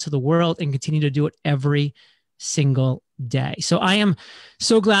get it out to the world and continue to do it every single day. So I am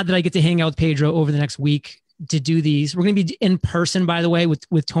so glad that I get to hang out with Pedro over the next week to do these. We're going to be in person, by the way,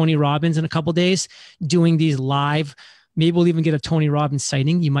 with Tony Robbins in a couple of days, doing these live. Maybe we'll even get a Tony Robbins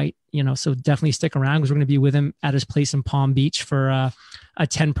sighting. You might, so definitely stick around because we're going to be with him at his place in Palm Beach for a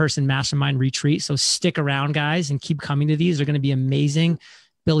 10-person mastermind retreat. So stick around, guys, and keep coming to these. They're going to be amazing.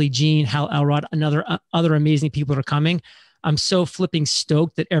 Billy Jean, Hal Elrod, other amazing people are coming. I'm so flipping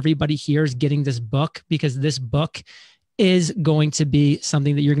stoked that everybody here is getting this book because this book is going to be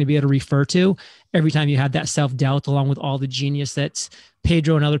something that you're going to be able to refer to every time you have that self-doubt, along with all the genius that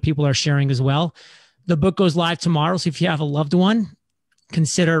Pedro and other people are sharing as well. The book goes live tomorrow. So if you have a loved one,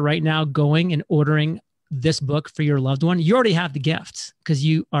 consider right now going and ordering this book for your loved one, you already have the gift because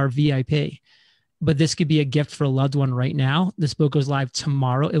you are VIP. But this could be a gift for a loved one right now. This book goes live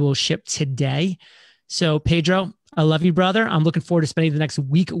tomorrow. It will ship today. So Pedro, I love you, brother. I'm looking forward to spending the next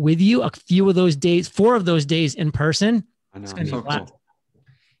week with you. A few of those days, 4 of those days in person. I know. It's going to be Cool.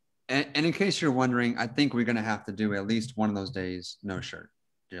 And in case you're wondering, I think we're going to have to do at least one of those days, no shirt.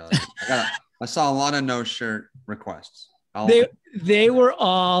 I saw a lot of no shirt requests. They were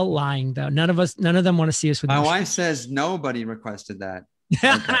all lying though. None of them want to see us with my wife says nobody requested that.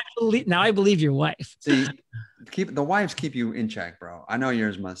 Okay. Now I believe your wife. See, the wives keep you in check, bro. I know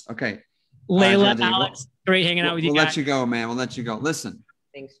yours must. Okay. Layla, Alex, great hanging out with you. We'll let you go, man. We'll let you go. Listen.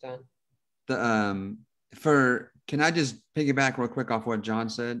 Thanks, John. Can I just piggyback real quick off what John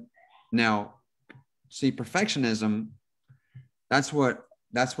said? Now, see, perfectionism, that's what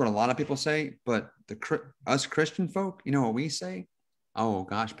a lot of people say, but us Christian folk, you know what we say? Oh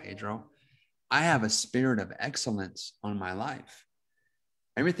gosh, Pedro, I have a spirit of excellence on my life.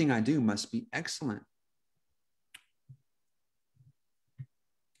 Everything I do must be excellent.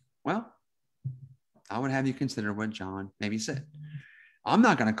 Well, I would have you consider what John maybe said. I'm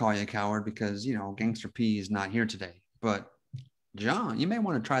not going to call you a coward because, Gangster P is not here today. But John, you may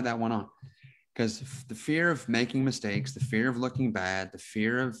want to try that one on, because the fear of making mistakes, the fear of looking bad, the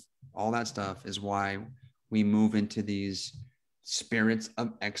fear of all that stuff is why we move into these spirits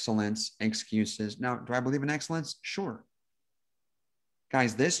of excellence, excuses. Now, do I believe in excellence? Sure.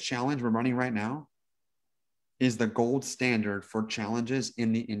 Guys, this challenge we're running right now is the gold standard for challenges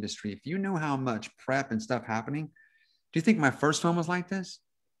in the industry. If you know how much prep and stuff happening, do you think my first one was like this?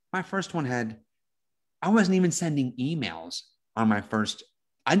 My first one I wasn't even sending emails on my first.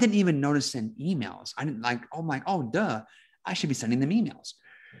 I didn't even notice send emails. I didn't oh, duh, I should be sending them emails.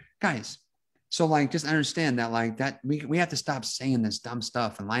 Guys, so just understand that we have to stop saying this dumb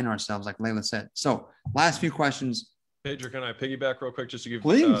stuff and lying to ourselves, like Layla said. So last few questions. Pedro, can I piggyback real quick just to give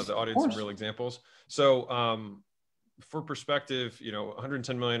the audience some real examples? So for perspective,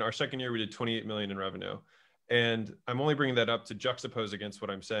 110 million, our second year, we did 28 million in revenue. And I'm only bringing that up to juxtapose against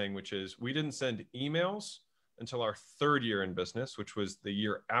what I'm saying, which is we didn't send emails until our third year in business, which was the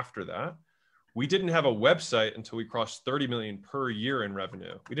year after that. We didn't have a website until we crossed 30 million per year in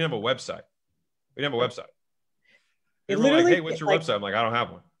revenue. We didn't have a website. We didn't have a website. People were like, hey, what's your website? I'm like, I don't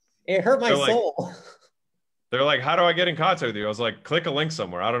have one. It hurt my soul. They're like, how do I get in contact with you? I was like, click a link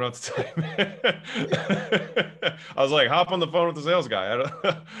somewhere. I don't know what to type. I was like, hop on the phone with the sales guy.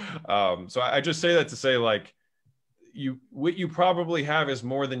 So I just say that to say, what you probably have is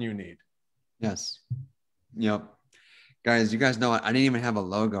more than you need. Yes. Yep. Guys, you guys know I didn't even have a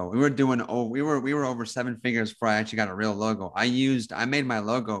logo. We were over 7 figures before I actually got a real logo. I made my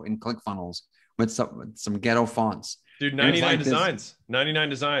logo in ClickFunnels with some ghetto fonts. Dude, 99 designs, 99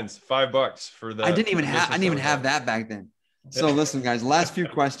 designs, $5 for the. I didn't even have that back then. So listen, guys, last few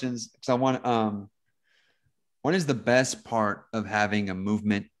questions. Because I want, what is the best part of having a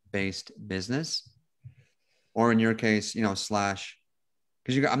movement-based business? Or in your case, slash,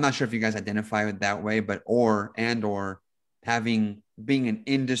 because I'm not sure if you guys identify it that way, but or being an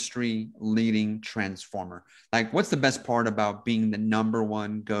industry leading transformer. What's the best part about being the number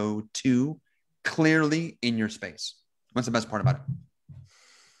one go-to clearly in your space? What's the best part about it?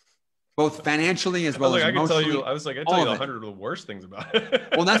 Both financially as well as emotionally. I tell you 100 of the worst things about it.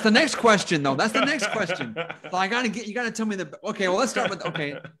 Well, that's the next question, though. That's the next question. So you got to tell me okay, well, let's start with,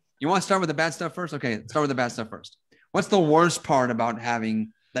 you want to start with the bad stuff first? Okay, start with the bad stuff first. What's the worst part about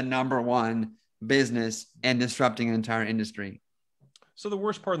having the number one business and disrupting an entire industry? So the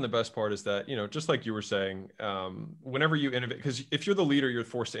worst part and the best part is that, just like you were saying, whenever you innovate, because if you're the leader, you're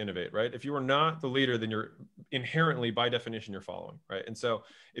forced to innovate, right? If you are not the leader, then you're inherently, by definition, you're following, right? And so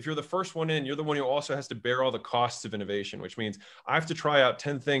if you're the first one in, you're the one who also has to bear all the costs of innovation, which means I have to try out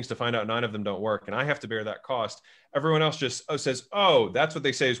 10 things to find out 9 of them don't work. And I have to bear that cost. Everyone else just says, oh, that's what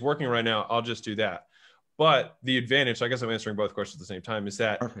they say is working right now. I'll just do that. But the advantage, so I guess I'm answering both questions at the same time, is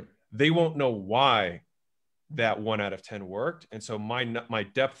that they won't know why that 1 out of 10 worked. And so my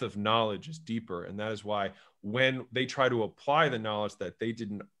depth of knowledge is deeper. And that is why when they try to apply the knowledge that they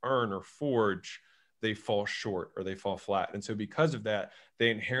didn't earn or forge, they fall short or they fall flat. And so because of that, they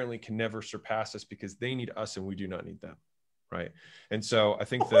inherently can never surpass us because they need us and we do not need them. Right. And so I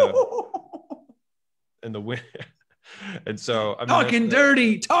think and so I'm talking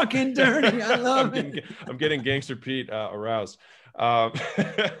dirty. I love it. I'm getting Gangster Pete aroused. And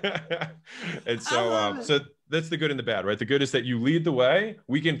so that's the good and the bad, right? The good is that you lead the way.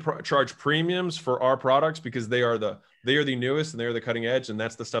 We can charge premiums for our products because they are the newest and they are the cutting edge. And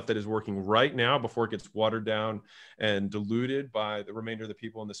that's the stuff that is working right now before it gets watered down and diluted by the remainder of the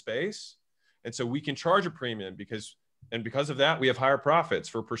people in the space. And so we can charge a premium because of that, we have higher profits.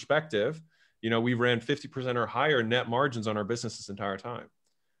 For perspective, we ran 50% or higher net margins on our business this entire time,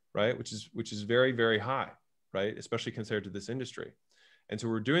 right? Which is very, very high, right? Especially compared to this industry. And so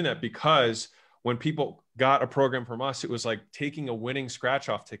we're doing that because when people got a program from us, it was like taking a winning scratch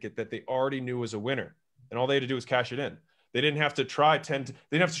off ticket that they already knew was a winner. And all they had to do was cash it in. They didn't have to they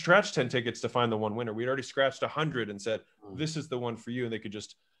didn't have to scratch 10 tickets to find the one winner. We'd already scratched 100 and said, this is the one for you. And they could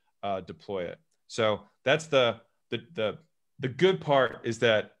just deploy it. So that's the good part, is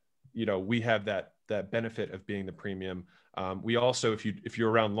that, we have that benefit of being the premium. We also, if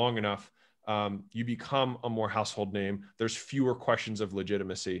you're around long enough, you become a more household name. There's fewer questions of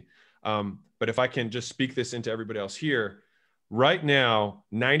legitimacy. But if I can just speak this into everybody else here, right now,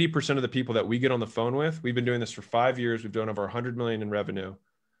 90% of the people that we get on the phone with, we've been doing this for 5 years. We've done over 100 million in revenue.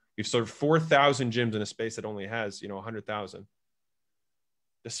 We've served 4,000 gyms in a space that only has, 100,000.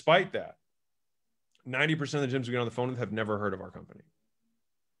 Despite that, 90% of the gyms we get on the phone with have never heard of our company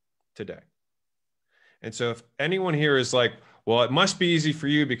today. And so if anyone here is like, well, it must be easy for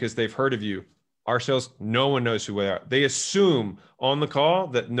you because they've heard of you, our sales, no one knows who we are. They assume on the call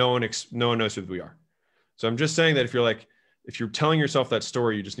that no one knows who we are. So I'm just saying that if you're telling yourself that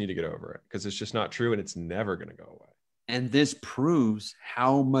story, you just need to get over it, because it's just not true and it's never going to go away. And this proves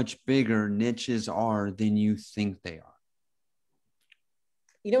how much bigger niches are than you think they are.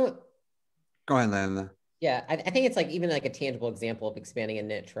 You know what? Go ahead, Layla. Yeah, I think it's even a tangible example of expanding a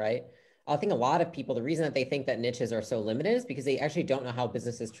niche, right? I think a lot of people, the reason that they think that niches are so limited is because they actually don't know how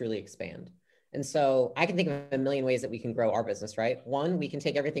businesses truly expand. And so I can think of a million ways that we can grow our business, right? One, we can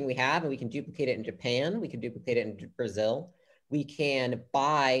take everything we have and we can duplicate it in Japan. We can duplicate it in Brazil. We can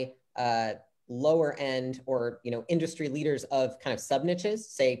buy lower end or industry leaders of kind of sub niches,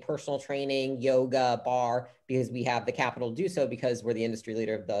 say personal training, yoga, bar, because we have the capital to do so because we're the industry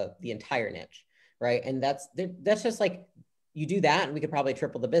leader of the entire niche, right? And that's just you do that and we could probably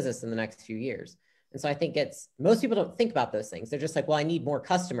triple the business in the next few years. And so I think most people don't think about those things. They're just like, well, I need more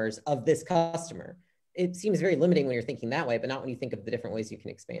customers of this customer. It seems very limiting when you're thinking that way, but not when you think of the different ways you can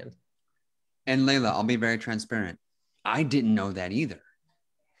expand. And Layla, I'll be very transparent. I didn't know that either.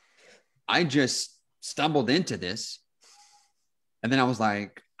 I just stumbled into this. And then I was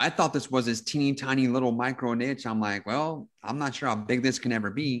like, I thought this was this teeny tiny little micro niche. I'm like, well, I'm not sure how big this can ever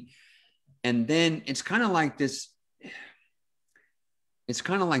be. And then it's kind of like this. It's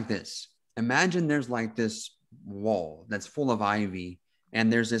kind of like this. Imagine there's this wall that's full of ivy,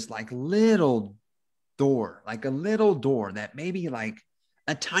 and there's this little door, a little door that maybe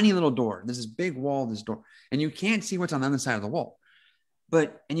a tiny little door. There's this big wall, this door, and you can't see what's on the other side of the wall.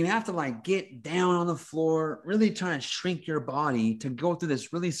 And you have to get down on the floor, really trying to shrink your body to go through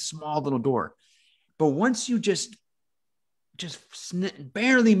this really small little door. But once you just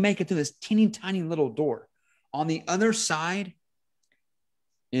barely make it to this teeny tiny little door, on the other side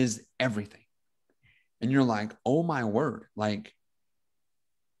is everything. And you're like, oh my word.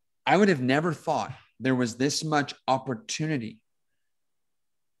 I would have never thought there was this much opportunity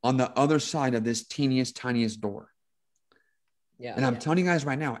on the other side of this teeniest, tiniest door. Yeah. And I'm telling you guys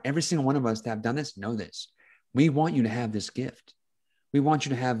right now, every single one of us that have done this know this. We want you to have this gift. We want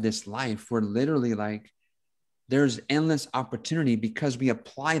you to have this life where literally there's endless opportunity because we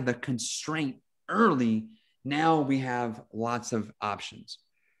apply the constraint early. Now we have lots of options.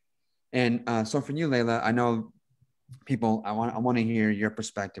 And so for you, Layla, I know people, I want to hear your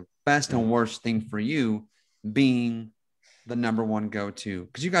perspective. Best and worst thing for you being the number one go-to,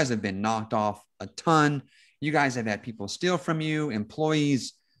 because you guys have been knocked off a ton. You guys have had people steal from you,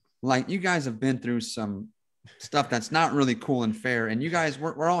 employees. You guys have been through some stuff that's not really cool and fair. And you guys,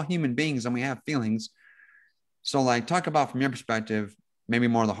 we're all human beings and we have feelings. So talk about from your perspective, maybe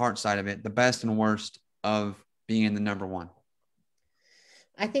more the heart side of it, the best and worst of being the number one.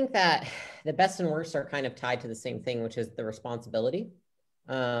 I think that the best and worst are kind of tied to the same thing, which is the responsibility.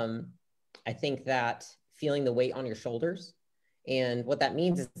 I think that feeling the weight on your shoulders, and what that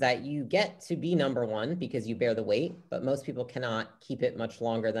means is that you get to be number one because you bear the weight, but most people cannot keep it much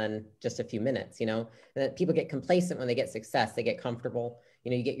longer than just a few minutes, and that people get complacent when they get success, they get comfortable,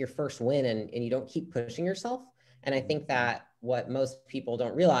 you get your first win and you don't keep pushing yourself. And I think that what most people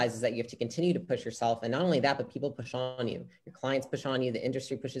don't realize is that you have to continue to push yourself. And not only that, but people push on you. Your clients push on you. The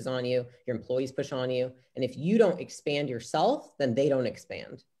industry pushes on you. Your employees push on you. And if you don't expand yourself, then they don't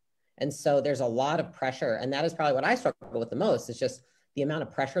expand. And so there's a lot of pressure. And that is probably what I struggle with the most, is just the amount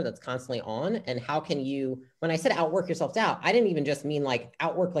of pressure that's constantly on. And how can you, when I said outwork yourself out, I didn't even just mean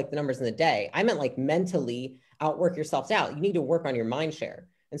outwork the numbers in the day. I meant mentally outwork yourselves out. You need to work on your mind share.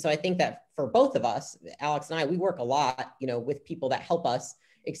 And so I think that for both of us, Alex and I, we work a lot, with people that help us,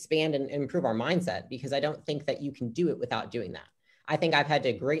 expand and improve our mindset, because I don't think that you can do it without doing that. I think I've had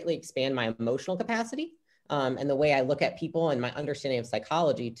to greatly expand my emotional capacity and the way I look at people and my understanding of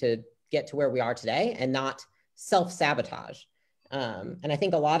psychology to get to where we are today and not self-sabotage. And I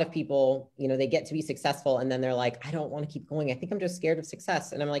think a lot of people, you know, they get to be successful and then they're like, I don't want to keep going. I think I'm just scared of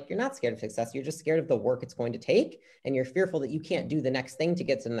success. And I'm like, you're not scared of success. You're just scared of the work it's going to take. And you're fearful that you can't do the next thing to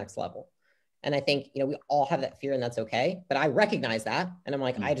get to the next level. And I think, you know, we all have that fear and that's okay. But I recognize that. And I'm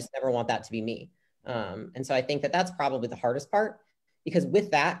like, I just never want that to be me. And so I think that that's probably the hardest part, because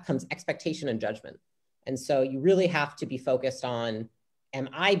with that comes expectation and judgment. And so you really have to be focused on, am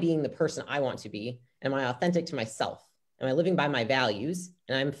I being the person I want to be? Am I authentic to myself? Am I living by my values?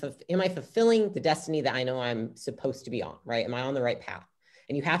 And am I fulfilling the destiny that I know I'm supposed to be on, right? Am I on the right path?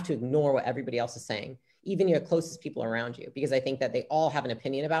 And you have to ignore what everybody else is saying, even your closest people around you, because I think that they all have an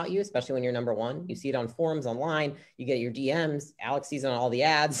opinion about you, especially when you're number one. You see it on forums, online, you get your DMs, Alex sees it on all the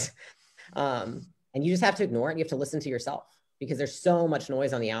ads. And you just have to ignore it. You have to listen to yourself, because there's so much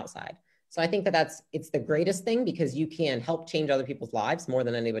noise on the outside. So I think that it's the greatest thing, because you can help change other people's lives more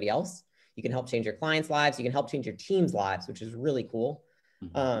than anybody else. You can help change your clients' lives. You can help change your team's lives, which is really cool.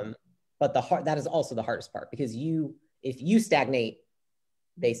 But that is also the hardest part, because if you stagnate,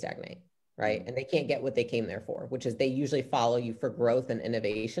 they stagnate, right? And they can't get what they came there for, which is they usually follow you for growth and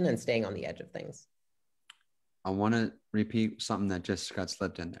innovation and staying on the edge of things. I want to repeat something that just got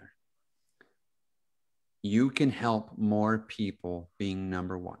slipped in there. You can help more people being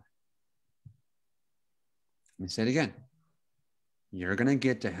number one. Let me say it again. You're going to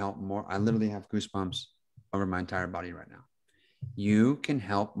get to help more. I literally have goosebumps over my entire body right now. You can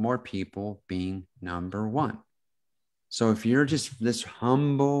help more people being number one. So if you're just this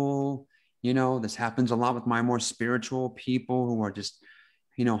humble, you know, this happens a lot with my more spiritual people who are just,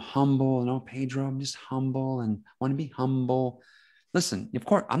 you know, humble. No, Pedro, I'm just humble and want to be humble. Listen, of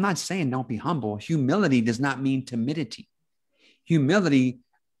course, I'm not saying don't be humble. Humility does not mean timidity. Humility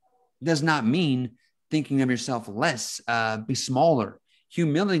does not mean thinking of yourself less, be smaller.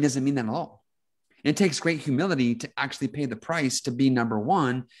 Humility doesn't mean that at all. It takes great humility to actually pay the price to be number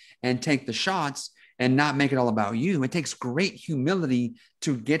one and take the shots and not make it all about you. It takes great humility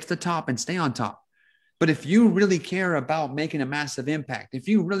to get to the top and stay on top. But if you really care about making a massive impact, if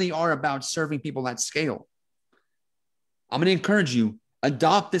you really are about serving people at scale, I'm going to encourage you,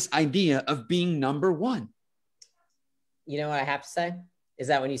 adopt this idea of being number one. You know what I have to say is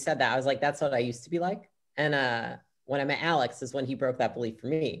that when you said that, I was like, that's what I used to be like. And when I met Alex is when he broke that belief for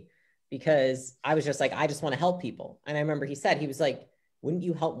me, because I was just like, I just want to help people. And I remember he was like, wouldn't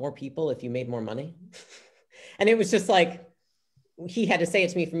you help more people if you made more money? And it was just like, he had to say it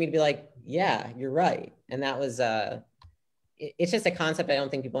to me for me to be like, yeah, you're right. And that was, it's just a concept I don't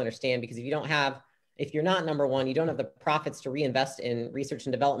think people understand, because if you're not number one, you don't have the profits to reinvest in research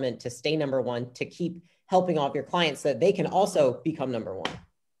and development to stay number one, to keep helping all of your clients so that they can also become number one.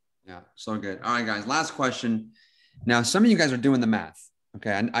 Yeah, so good. All right, guys, last question. Now, some of you guys are doing the math.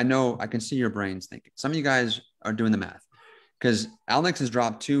 Okay, I know, I can see your brains thinking. Some of you guys are doing the math, because Alex has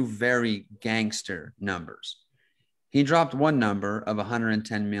dropped two very gangster numbers. He dropped one number of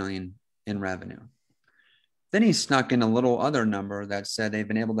 110 million in revenue. Then he snuck in a little other number that said they've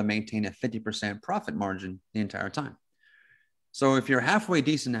been able to maintain a 50% profit margin the entire time. So if you're halfway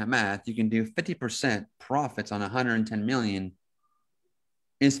decent at math, you can do 50% profits on 110 million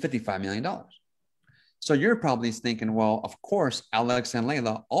is $55 million. So you're probably thinking, well, of course, Alex and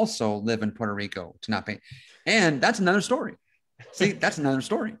Layla also live in Puerto Rico to not pay. And that's another story. See, that's another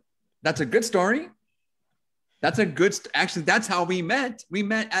story. That's a good story. Actually, that's how we met. We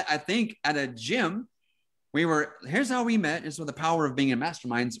met I think at a gym. Here's how we met, is with the power of being in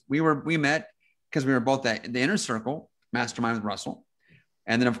masterminds. We met because we were both at the inner circle mastermind with Russell.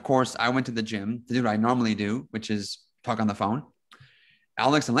 And then of course I went to the gym to do what I normally do, which is talk on the phone.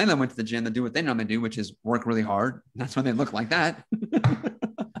 Alex and Layla went to the gym to do what they normally do, which is work really hard. That's why they look like that.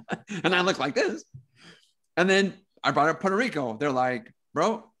 And I look like this. And then I brought up Puerto Rico. They're like,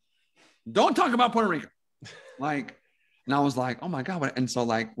 bro, don't talk about Puerto Rico. Like, and I was like, oh my God. And so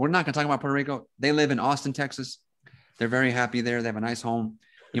like, we're not going to talk about Puerto Rico. They live in Austin, Texas. They're very happy there. They have a nice home,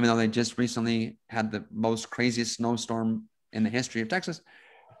 even though they just recently had the most craziest snowstorm in the history of Texas.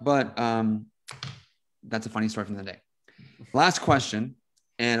 But that's a funny story from the day. Last question.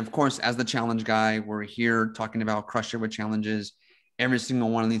 And of course, as the challenge guy, we're here talking about Crush It with challenges. Every single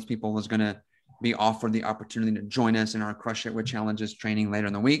one of these people is going to be offered the opportunity to join us in our Crush It with challenges training later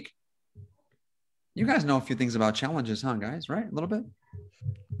in the week. You guys know a few things about challenges, huh, guys? Right? A little bit.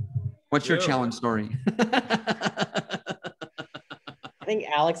 What's your challenge story? I think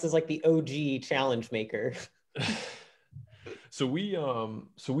Alex is like the OG challenge maker.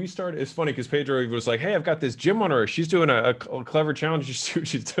 So we started, it's funny because Pedro was like, hey, I've got this gym owner. She's doing a clever challenge. You see what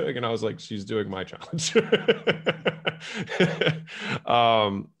she's doing. And I was like, she's doing my challenge.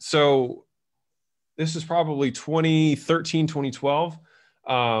 So this is probably 2013, 2012.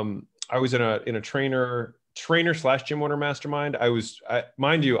 I was in a trainer / gym owner mastermind.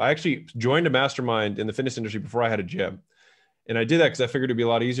 Mind you, I actually joined a mastermind in the fitness industry before I had a gym. And I did that because I figured it'd be a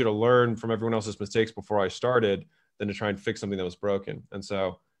lot easier to learn from everyone else's mistakes before I started than to try and fix something that was broken. And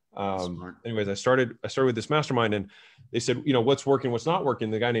so, anyways, I started with this mastermind, and they said, you know, what's working, what's not working.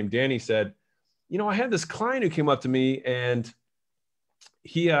 The guy named Danny said, you know, I had this client who came up to me, and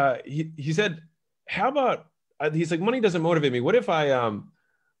he said, how about, he's like, money doesn't motivate me. What if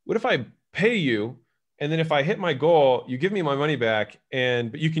I pay you, and then if I hit my goal, you give me my money back,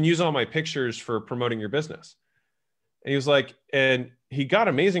 but you can use all my pictures for promoting your business. And he was like, and he got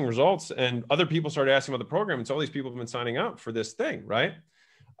amazing results, and other people started asking about the program. And so all these people have been signing up for this thing, right?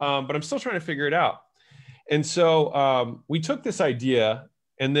 But I'm still trying to figure it out. And so we took this idea,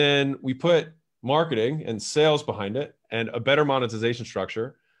 and then we put marketing and sales behind it and a better monetization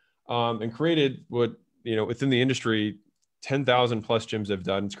structure, and created what, you know, within the industry, 10,000 plus gyms have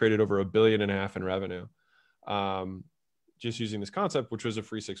done. It's created over $1.5 billion in revenue, just using this concept, which was a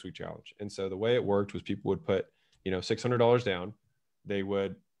free 6-week challenge. And so the way it worked was people would put, you know, $600 down. They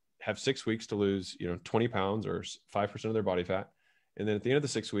would have 6 weeks to lose, you know, 20 pounds or 5% of their body fat. And then at the end of the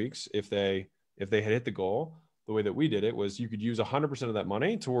 6 weeks, if they had hit the goal, the way that we did it was you could use 100% of that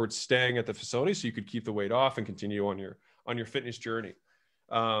money towards staying at the facility, so you could keep the weight off and continue on your fitness journey.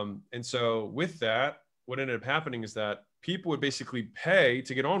 And so with that, what ended up happening is that people would basically pay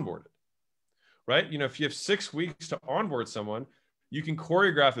to get onboarded, right? You know, if you have 6 weeks to onboard someone, you can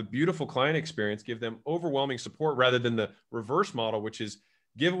choreograph a beautiful client experience, give them overwhelming support, rather than the reverse model, which is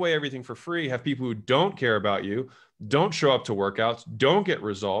give away everything for free, have people who don't care about you, don't show up to workouts, don't get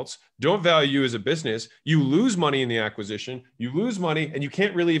results, don't value you as a business. You lose money in the acquisition, you lose money, and you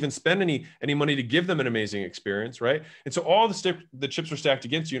can't really even spend any money to give them an amazing experience, right? And so all the chips were stacked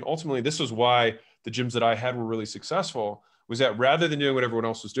against you. And ultimately, this was why the gyms that I had were really successful, was that rather than doing what everyone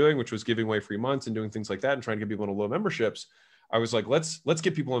else was doing, which was giving away free months and doing things like that and trying to get people into low memberships, I was like, let's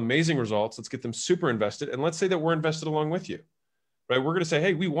get people amazing results. Let's get them super invested. And let's say that we're invested along with you, right? We're going to say,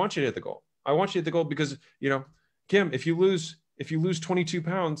 hey, we want you to hit the goal. I want you to hit the goal because, you know, Kim, if you lose 22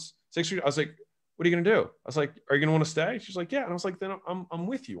 pounds, 6 weeks, I was like, what are you going to do? I was like, are you going to want to stay? She's like, yeah. And I was like, then I'm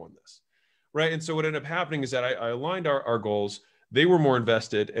with you on this. Right. And so what ended up happening is that I aligned our goals. They were more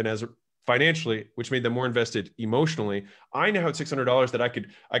invested, and as financially, which made them more invested emotionally. I now had $600 that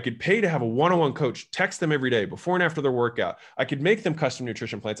I could pay to have a one-on-one coach, text them every day before and after their workout. I could make them custom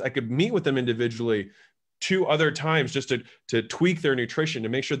nutrition plans. I could meet with them individually 2 other times just to tweak their nutrition, to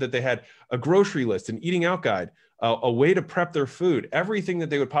make sure that they had a grocery list, an eating out guide, a way to prep their food, everything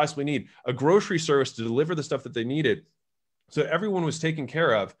that they would possibly need, a grocery service to deliver the stuff that they needed. So everyone was taken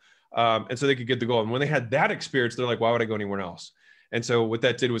care of. And so they could get the goal. And when they had that experience, they're like, why would I go anywhere else? And so what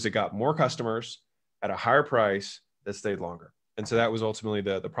that did was it got more customers at a higher price that stayed longer. And so that was ultimately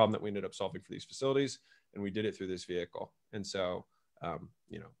the problem that we ended up solving for these facilities. And we did it through this vehicle. And so,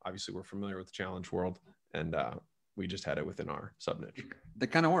 you know, obviously we're familiar with the challenge world, and we just had it within our sub niche. They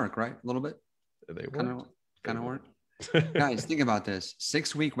kind of work, right? A little bit. They kind of work. Guys, think about this: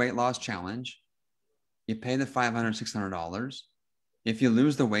 6-week weight loss challenge. You pay the $500, $600. If you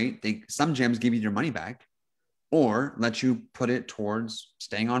lose the weight, some gyms give you your money back, or let you put it towards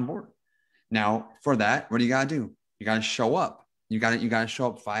staying on board. Now, for that, what do you got to do? You got to show up. You got to show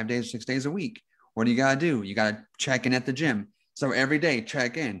up 5 days, 6 days a week. What do you got to do? You got to check in at the gym. So every day,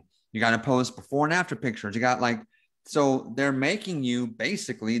 check in. You got to post before and after pictures. You got so they're making you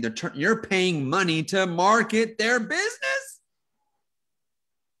basically, you're paying money to market their business.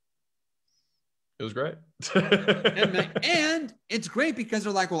 It was great. and it's great because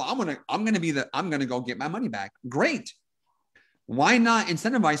they're like, well, I'm going to go get my money back. Great. Why not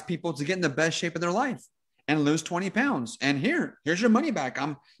incentivize people to get in the best shape of their life and lose 20 pounds? And here's your money back.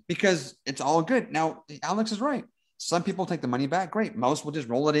 Because it's all good. Now, Alex is right. Some people take the money back. Great. Most will just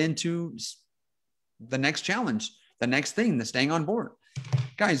roll it into the next challenge, the next thing, the staying on board.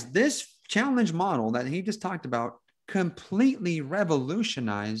 Guys, this challenge model that he just talked about completely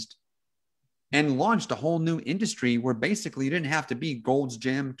revolutionized and launched a whole new industry where basically you didn't have to be Gold's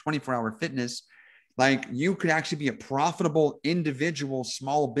Gym, 24-hour fitness. Like, you could actually be a profitable individual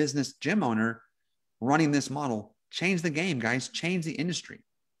small business gym owner running this model. Change the game, guys. Change the industry.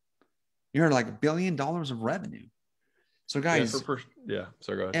 You're like $1 billion of revenue. So guys, so go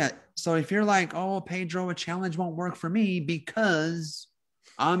ahead. Yeah. So if you're like, oh, Pedro, a challenge won't work for me because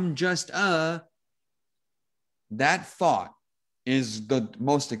I'm just that thought is the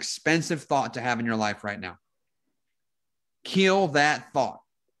most expensive thought to have in your life right now. Kill that thought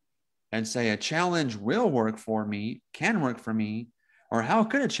and say a challenge will work for me, can work for me, or how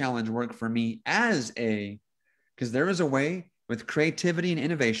could a challenge work for me because there is a way with creativity and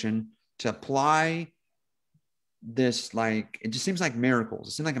innovation to apply this, like, it just seems like miracles.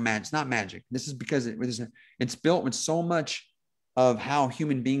 It seems like it's not magic. This is because it's built with so much of how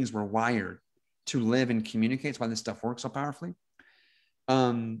human beings were wired to live and communicate. That's why this stuff works so powerfully.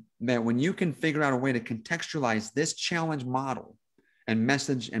 That when you can figure out a way to contextualize this challenge model and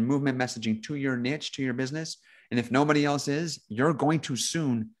message and movement messaging to your niche, to your business, and if nobody else is, you're going to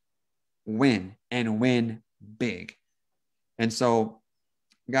soon win and win big. And so,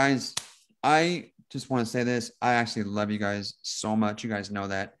 guys, I just want to say this. I actually love you guys so much. You guys know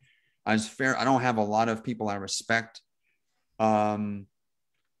that. I don't have a lot of people I respect. And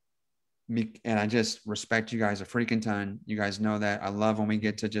I just respect you guys a freaking ton. You guys know that. I love when we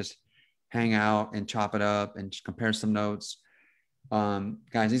get to just hang out and chop it up and compare some notes.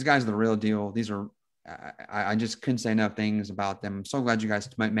 Guys, these guys are the real deal. These are, I just couldn't say enough things about them. I'm so glad you guys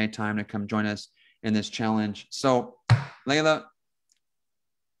made time to come join us in this challenge. So, Layla,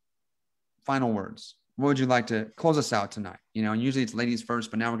 final words. What would you like to close us out tonight? You know, usually it's ladies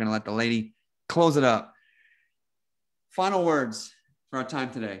first, but now we're going to let the lady close it up. Final words for our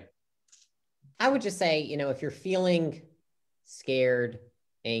time today. I would just say, you know, if you're feeling scared,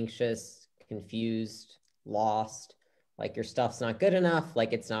 anxious, confused, lost, like your stuff's not good enough,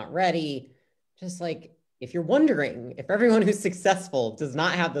 like it's not ready, just like, if you're wondering if everyone who's successful does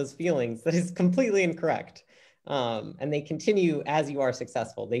not have those feelings, that is completely incorrect. And they continue as you are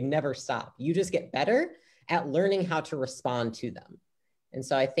successful. They never stop. You just get better at learning how to respond to them. And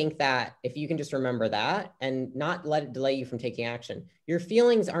so I think that if you can just remember that and not let it delay you from taking action, your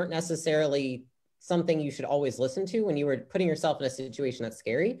feelings aren't necessarily something you should always listen to when you were putting yourself in a situation that's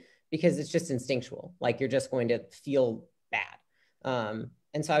scary, because it's just instinctual. Like you're just going to feel bad.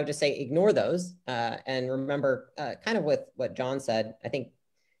 And so I would just say, ignore those and remember kind of with what John said, I think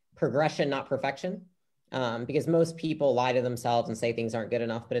progression, not perfection. Because most people lie to themselves and say things aren't good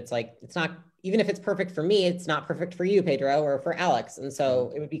enough, but it's like, it's not, even if it's perfect for me, it's not perfect for you, Pedro, or for Alex. And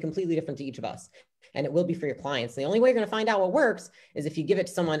so it would be completely different to each of us. And it will be for your clients. The only way you're going to find out what works is if you give it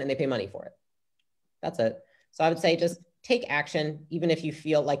to someone and they pay money for it. That's it. So I would say just take action. Even if you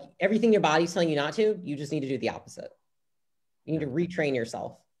feel like everything your body's telling you not to, you just need to do the opposite. You need to retrain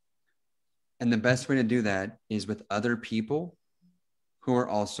yourself. And the best way to do that is with other people who are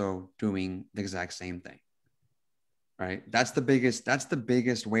also doing the exact same thing, right? That's the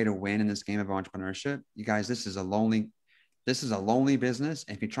biggest way to win in this game of entrepreneurship. You guys, this is a lonely business.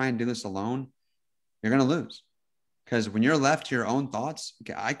 And if you try and do this alone, you're going to lose. Because when you're left to your own thoughts,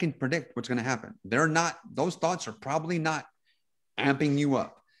 I can predict what's going to happen. Those thoughts are probably not amping you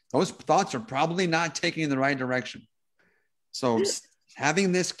up. Those thoughts are probably not taking you in the right direction. So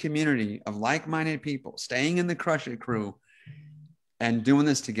having this community of like-minded people, staying in the Crush It crew and doing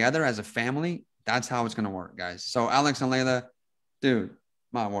this together as a family, that's how it's going to work, guys. So Alex and Layla, dude,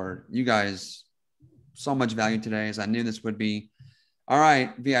 my word, you guys, so much value today, as I knew this would be. All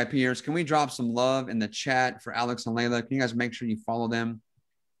right, VIPers, can we drop some love in the chat for Alex and Layla? Can you guys make sure you follow them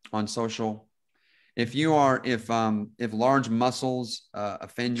on social? If large muscles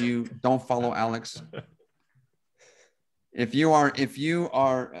offend you, don't follow Alex. If you are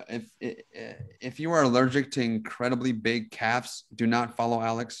allergic to incredibly big calves, do not follow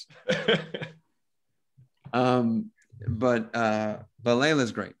Alex. But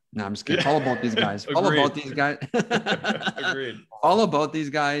Layla's great. No, I'm just kidding. Follow both these guys. Follow both these guys. Agreed. Follow both these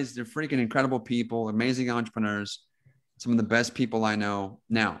guys. They're freaking incredible people, amazing entrepreneurs, some of the best people I know.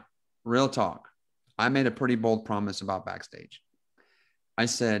 Now, real talk. I made a pretty bold promise about Backstage. I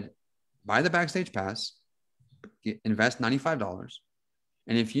said, buy the Backstage pass, invest $95.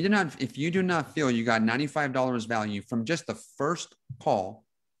 And if you do not feel you got $95 value from just the first call,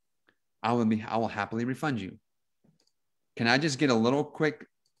 I will happily refund you. Can I just get a little quick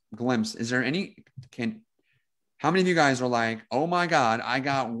glimpse? How many of you guys are like, oh my God, I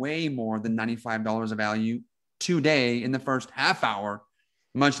got way more than $95 of value today in the first half hour,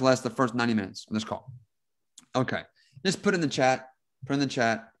 much less the first 90 minutes of this call? Okay. Just put in the chat,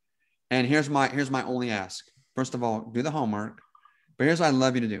 And here's my only ask. First of all, do the homework. But here's what I'd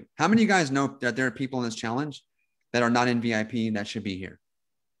love you to do. How many of you guys know that there are people in this challenge that are not in VIP that should be here?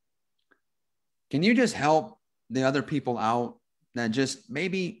 Can you just help the other people out that just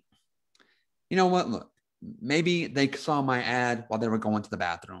maybe, you know what, look, maybe they saw my ad while they were going to the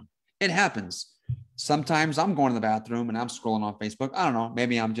bathroom. It happens. Sometimes I'm going to the bathroom and I'm scrolling on Facebook. I don't know.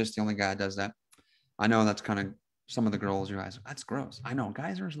 Maybe I'm just the only guy that does that. I know that's kind of some of the girls, you guys, that's gross. I know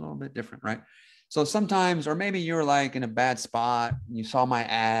guys are a little bit different, right? So sometimes, or maybe you're like in a bad spot, you saw my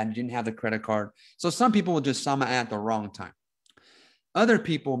ad, you didn't have the credit card. So some people just saw my ad at the wrong time. Other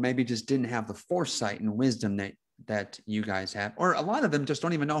people maybe just didn't have the foresight and wisdom that you guys have, or a lot of them just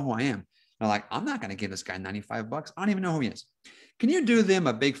don't even know who I am. They're like, I'm not going to give this guy $95. I don't even know who he is. Can you do them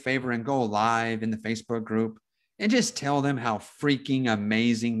a big favor and go live in the Facebook group and just tell them how freaking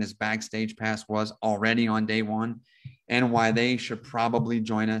amazing this Backstage Pass was already on day one and why they should probably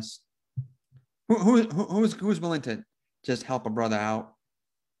join us? Who's willing to just help a brother out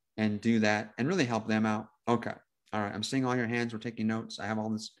and do that and really help them out? Okay. All right. I'm seeing all your hands. We're taking notes. I have all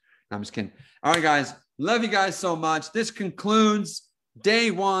this. No, I'm just kidding. All right, guys. Love you guys so much. This concludes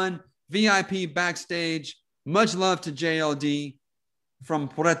day one, VIP Backstage. Much love to JLD from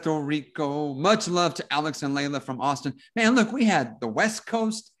Puerto Rico. Much love to Alex and Layla from Austin. Man, look, we had the West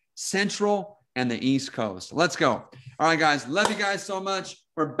Coast, Central, and the East Coast. Let's go. All right, guys. Love you guys so much.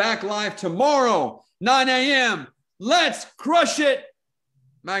 We're back live tomorrow, 9 a.m. Let's crush it.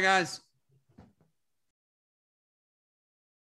 Bye, guys.